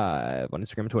IFLover45 on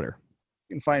Instagram and Twitter.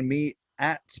 You can find me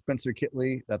at Spencer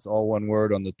Kitley. That's all one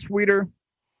word on the Twitter.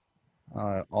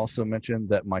 Also mentioned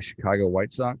that my Chicago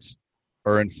White Sox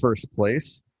are in first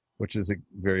place, which is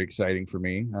very exciting for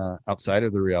me outside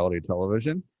of the reality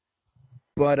television.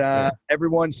 But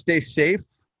everyone stay safe,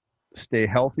 stay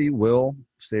healthy,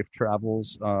 safe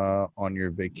travels on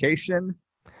your vacation.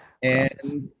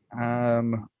 And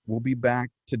we'll be back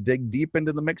to dig deep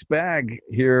into the mixed bag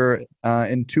here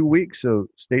in 2 weeks. So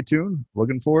stay tuned.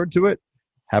 Looking forward to it.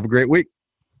 Have a great week.